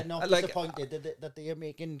yeah, they're not like, disappointed that they are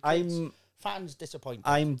making kids, fans disappointed.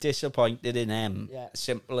 I'm disappointed in them. Yeah.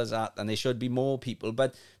 Simple as that. And there should be more people.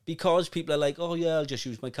 But because people are like, oh yeah, I'll just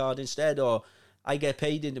use my card instead, or I get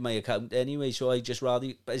paid into my account anyway, so I just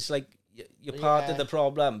rather... But it's like... You're part of the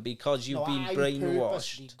problem because you've been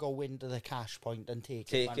brainwashed. I go into the cash point and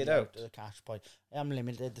take it out to the cash point. I'm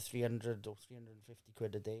limited to 300 or 350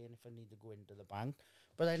 quid a day, and if I need to go into the bank.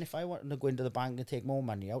 But then if I want to go into the bank and take more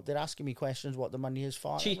money out, they're asking me questions what the money is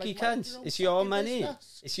for. Cheeky cunts. It's your money.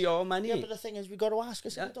 Business. It's your money. Yeah, but the thing is, we got to ask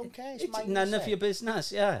us. I don't care. It's none of your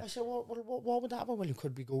business, yeah. I said, what would happen? Well, you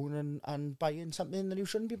could be going and buying something that you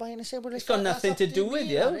shouldn't be buying. I said, well, it's got nothing to do with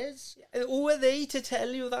you. Who are they to tell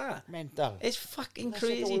you that? Mental. It's fucking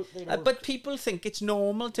crazy. But people think it's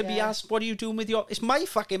normal to be asked, what are you doing with your... It's my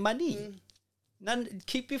fucking money.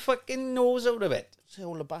 Keep your fucking nose out of it. So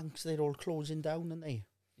all the banks, they're all closing down, aren't they?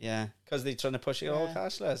 Yeah, because they're trying to push it all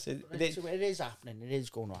cashless. It is happening. It is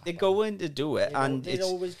going to happen. They're going to do it, they're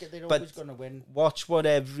always going to win. Watch what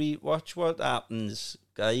happens,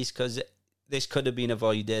 guys, because this could have been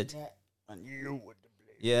avoided. Yeah, and you would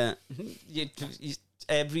have. Yeah,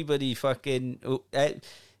 everybody fucking.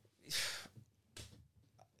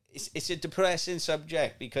 It's a depressing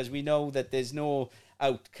subject because we know that there's no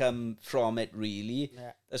outcome from it. Really,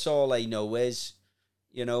 that's all I know is,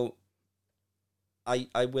 you know.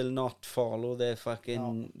 I will not follow their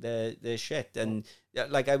fucking their shit. And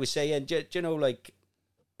like I was saying, do you know, like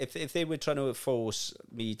if they were trying to force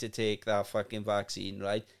me to take that fucking vaccine,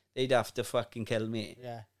 right, they'd have to fucking kill me.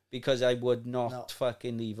 Yeah. Because I would not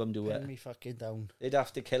fucking leave them do it. Pin me fucking down. They'd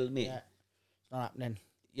have to kill me. Yeah. It's not happening.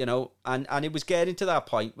 You know, and it was getting to that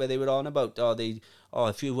point where they were on about,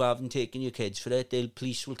 if you haven't taken your kids for it, the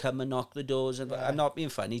police will come and knock the doors. And I'm not being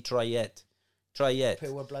funny. Try it.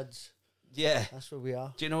 Pure bloods. Yeah, that's where we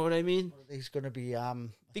are. Do you know what I mean? There's going to be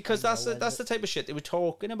because that's the type of shit they were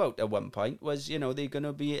talking about at one point. Was, you know, they're going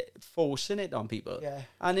to be forcing it on people. Yeah,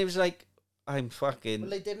 and it was like, I'm fucking.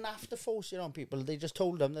 Well, they didn't have to force it on people. They just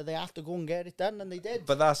told them that they have to go and get it done, and they did.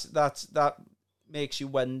 But that makes you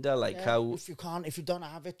wonder, like how if you don't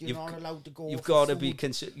have it, you're not allowed to go. You've got to be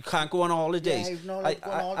you can't go on holidays. Yeah, you're not allowed to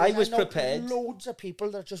go on holidays. I was prepared. Loads of people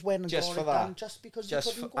that just went and got it done just because you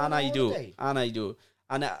couldn't go on holiday. And I do.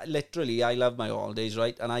 And literally, I love my holidays,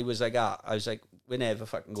 right? And I was like, we're never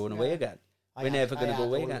fucking going away again. We're never going to go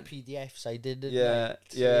away again. PDFs I did,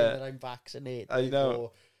 that I'm vaccinated. I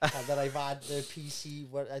know. And that I've had the PC.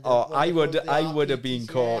 I would have been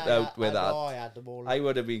caught out with that. I had them all. I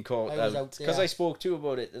would have been caught out because I spoke to you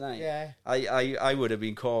about it tonight. Yeah. I would have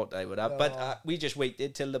been caught. I would have, but we just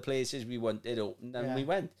waited till the places we wanted opened and we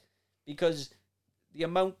went because. The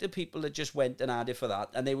amount of people that just went and had it for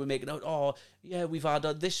that, and they were making out, we've had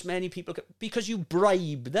this many people because you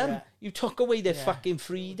bribed them. Yeah. You took away their fucking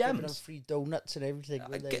freedoms. Giving them free donuts and everything.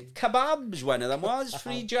 Kebabs, one of them was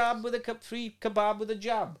free kebab with a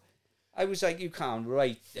jab. I was like, you can't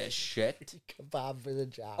write this shit. Kebab with a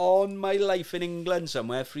jab. On my life in England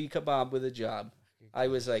somewhere, free kebab with a jab. I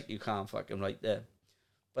was like, you can't fucking write there.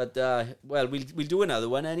 But, we'll do another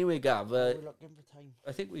one anyway, Gav. We're looking for time.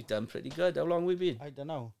 I think we've done pretty good. How long have we been? I don't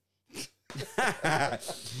know.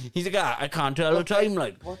 He's like, I can't tell the time,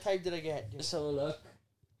 like. What time did I get? Let's have a look.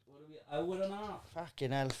 What are we, hour and a half?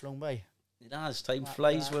 Fucking hell, flown by. It has. Time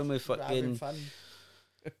flies when we're fucking... fun.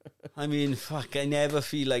 I mean, I never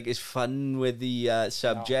feel like it's fun with the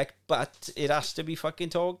subject, but it has to be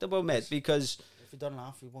fucking talked about, mate, because... If you don't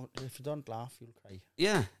laugh, you won't. If you don't laugh, you'll cry.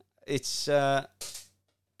 Yeah, it's...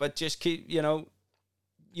 But just keep,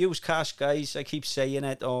 use cash, guys. I keep saying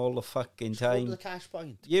it all the fucking time. Go to the cash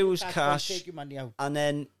point. Use cash. Take your money out. And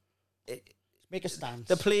then... Make a stance.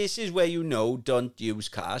 The places where don't use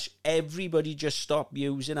cash, everybody just stop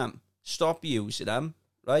using them. Stop using them,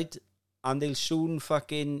 right? And they'll soon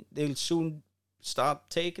start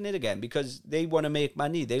taking it again because they want to make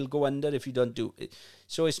money. They'll go under if you don't do it.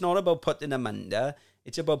 So it's not about putting them under.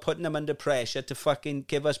 It's about putting them under pressure to fucking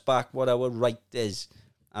give us back what our right is.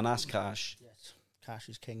 And that's cash. Yes, cash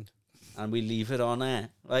is king. And we leave it on there.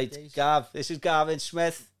 Right, Gav, this is Gavin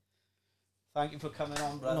Smith. Thank you for coming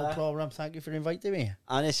on, brother. No problem. Thank you for inviting me.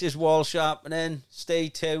 And this is Wall Sharpening. Stay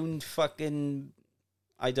tuned. Fucking,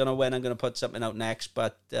 I don't know when I'm going to put something out next,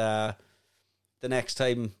 but the next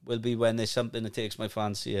time will be when there's something that takes my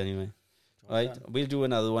fancy anyway. Right? Done. We'll do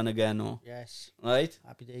another one again, oh. Yes. Right?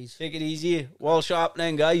 Happy days. Take it easy. Wall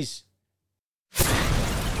sharpening, guys.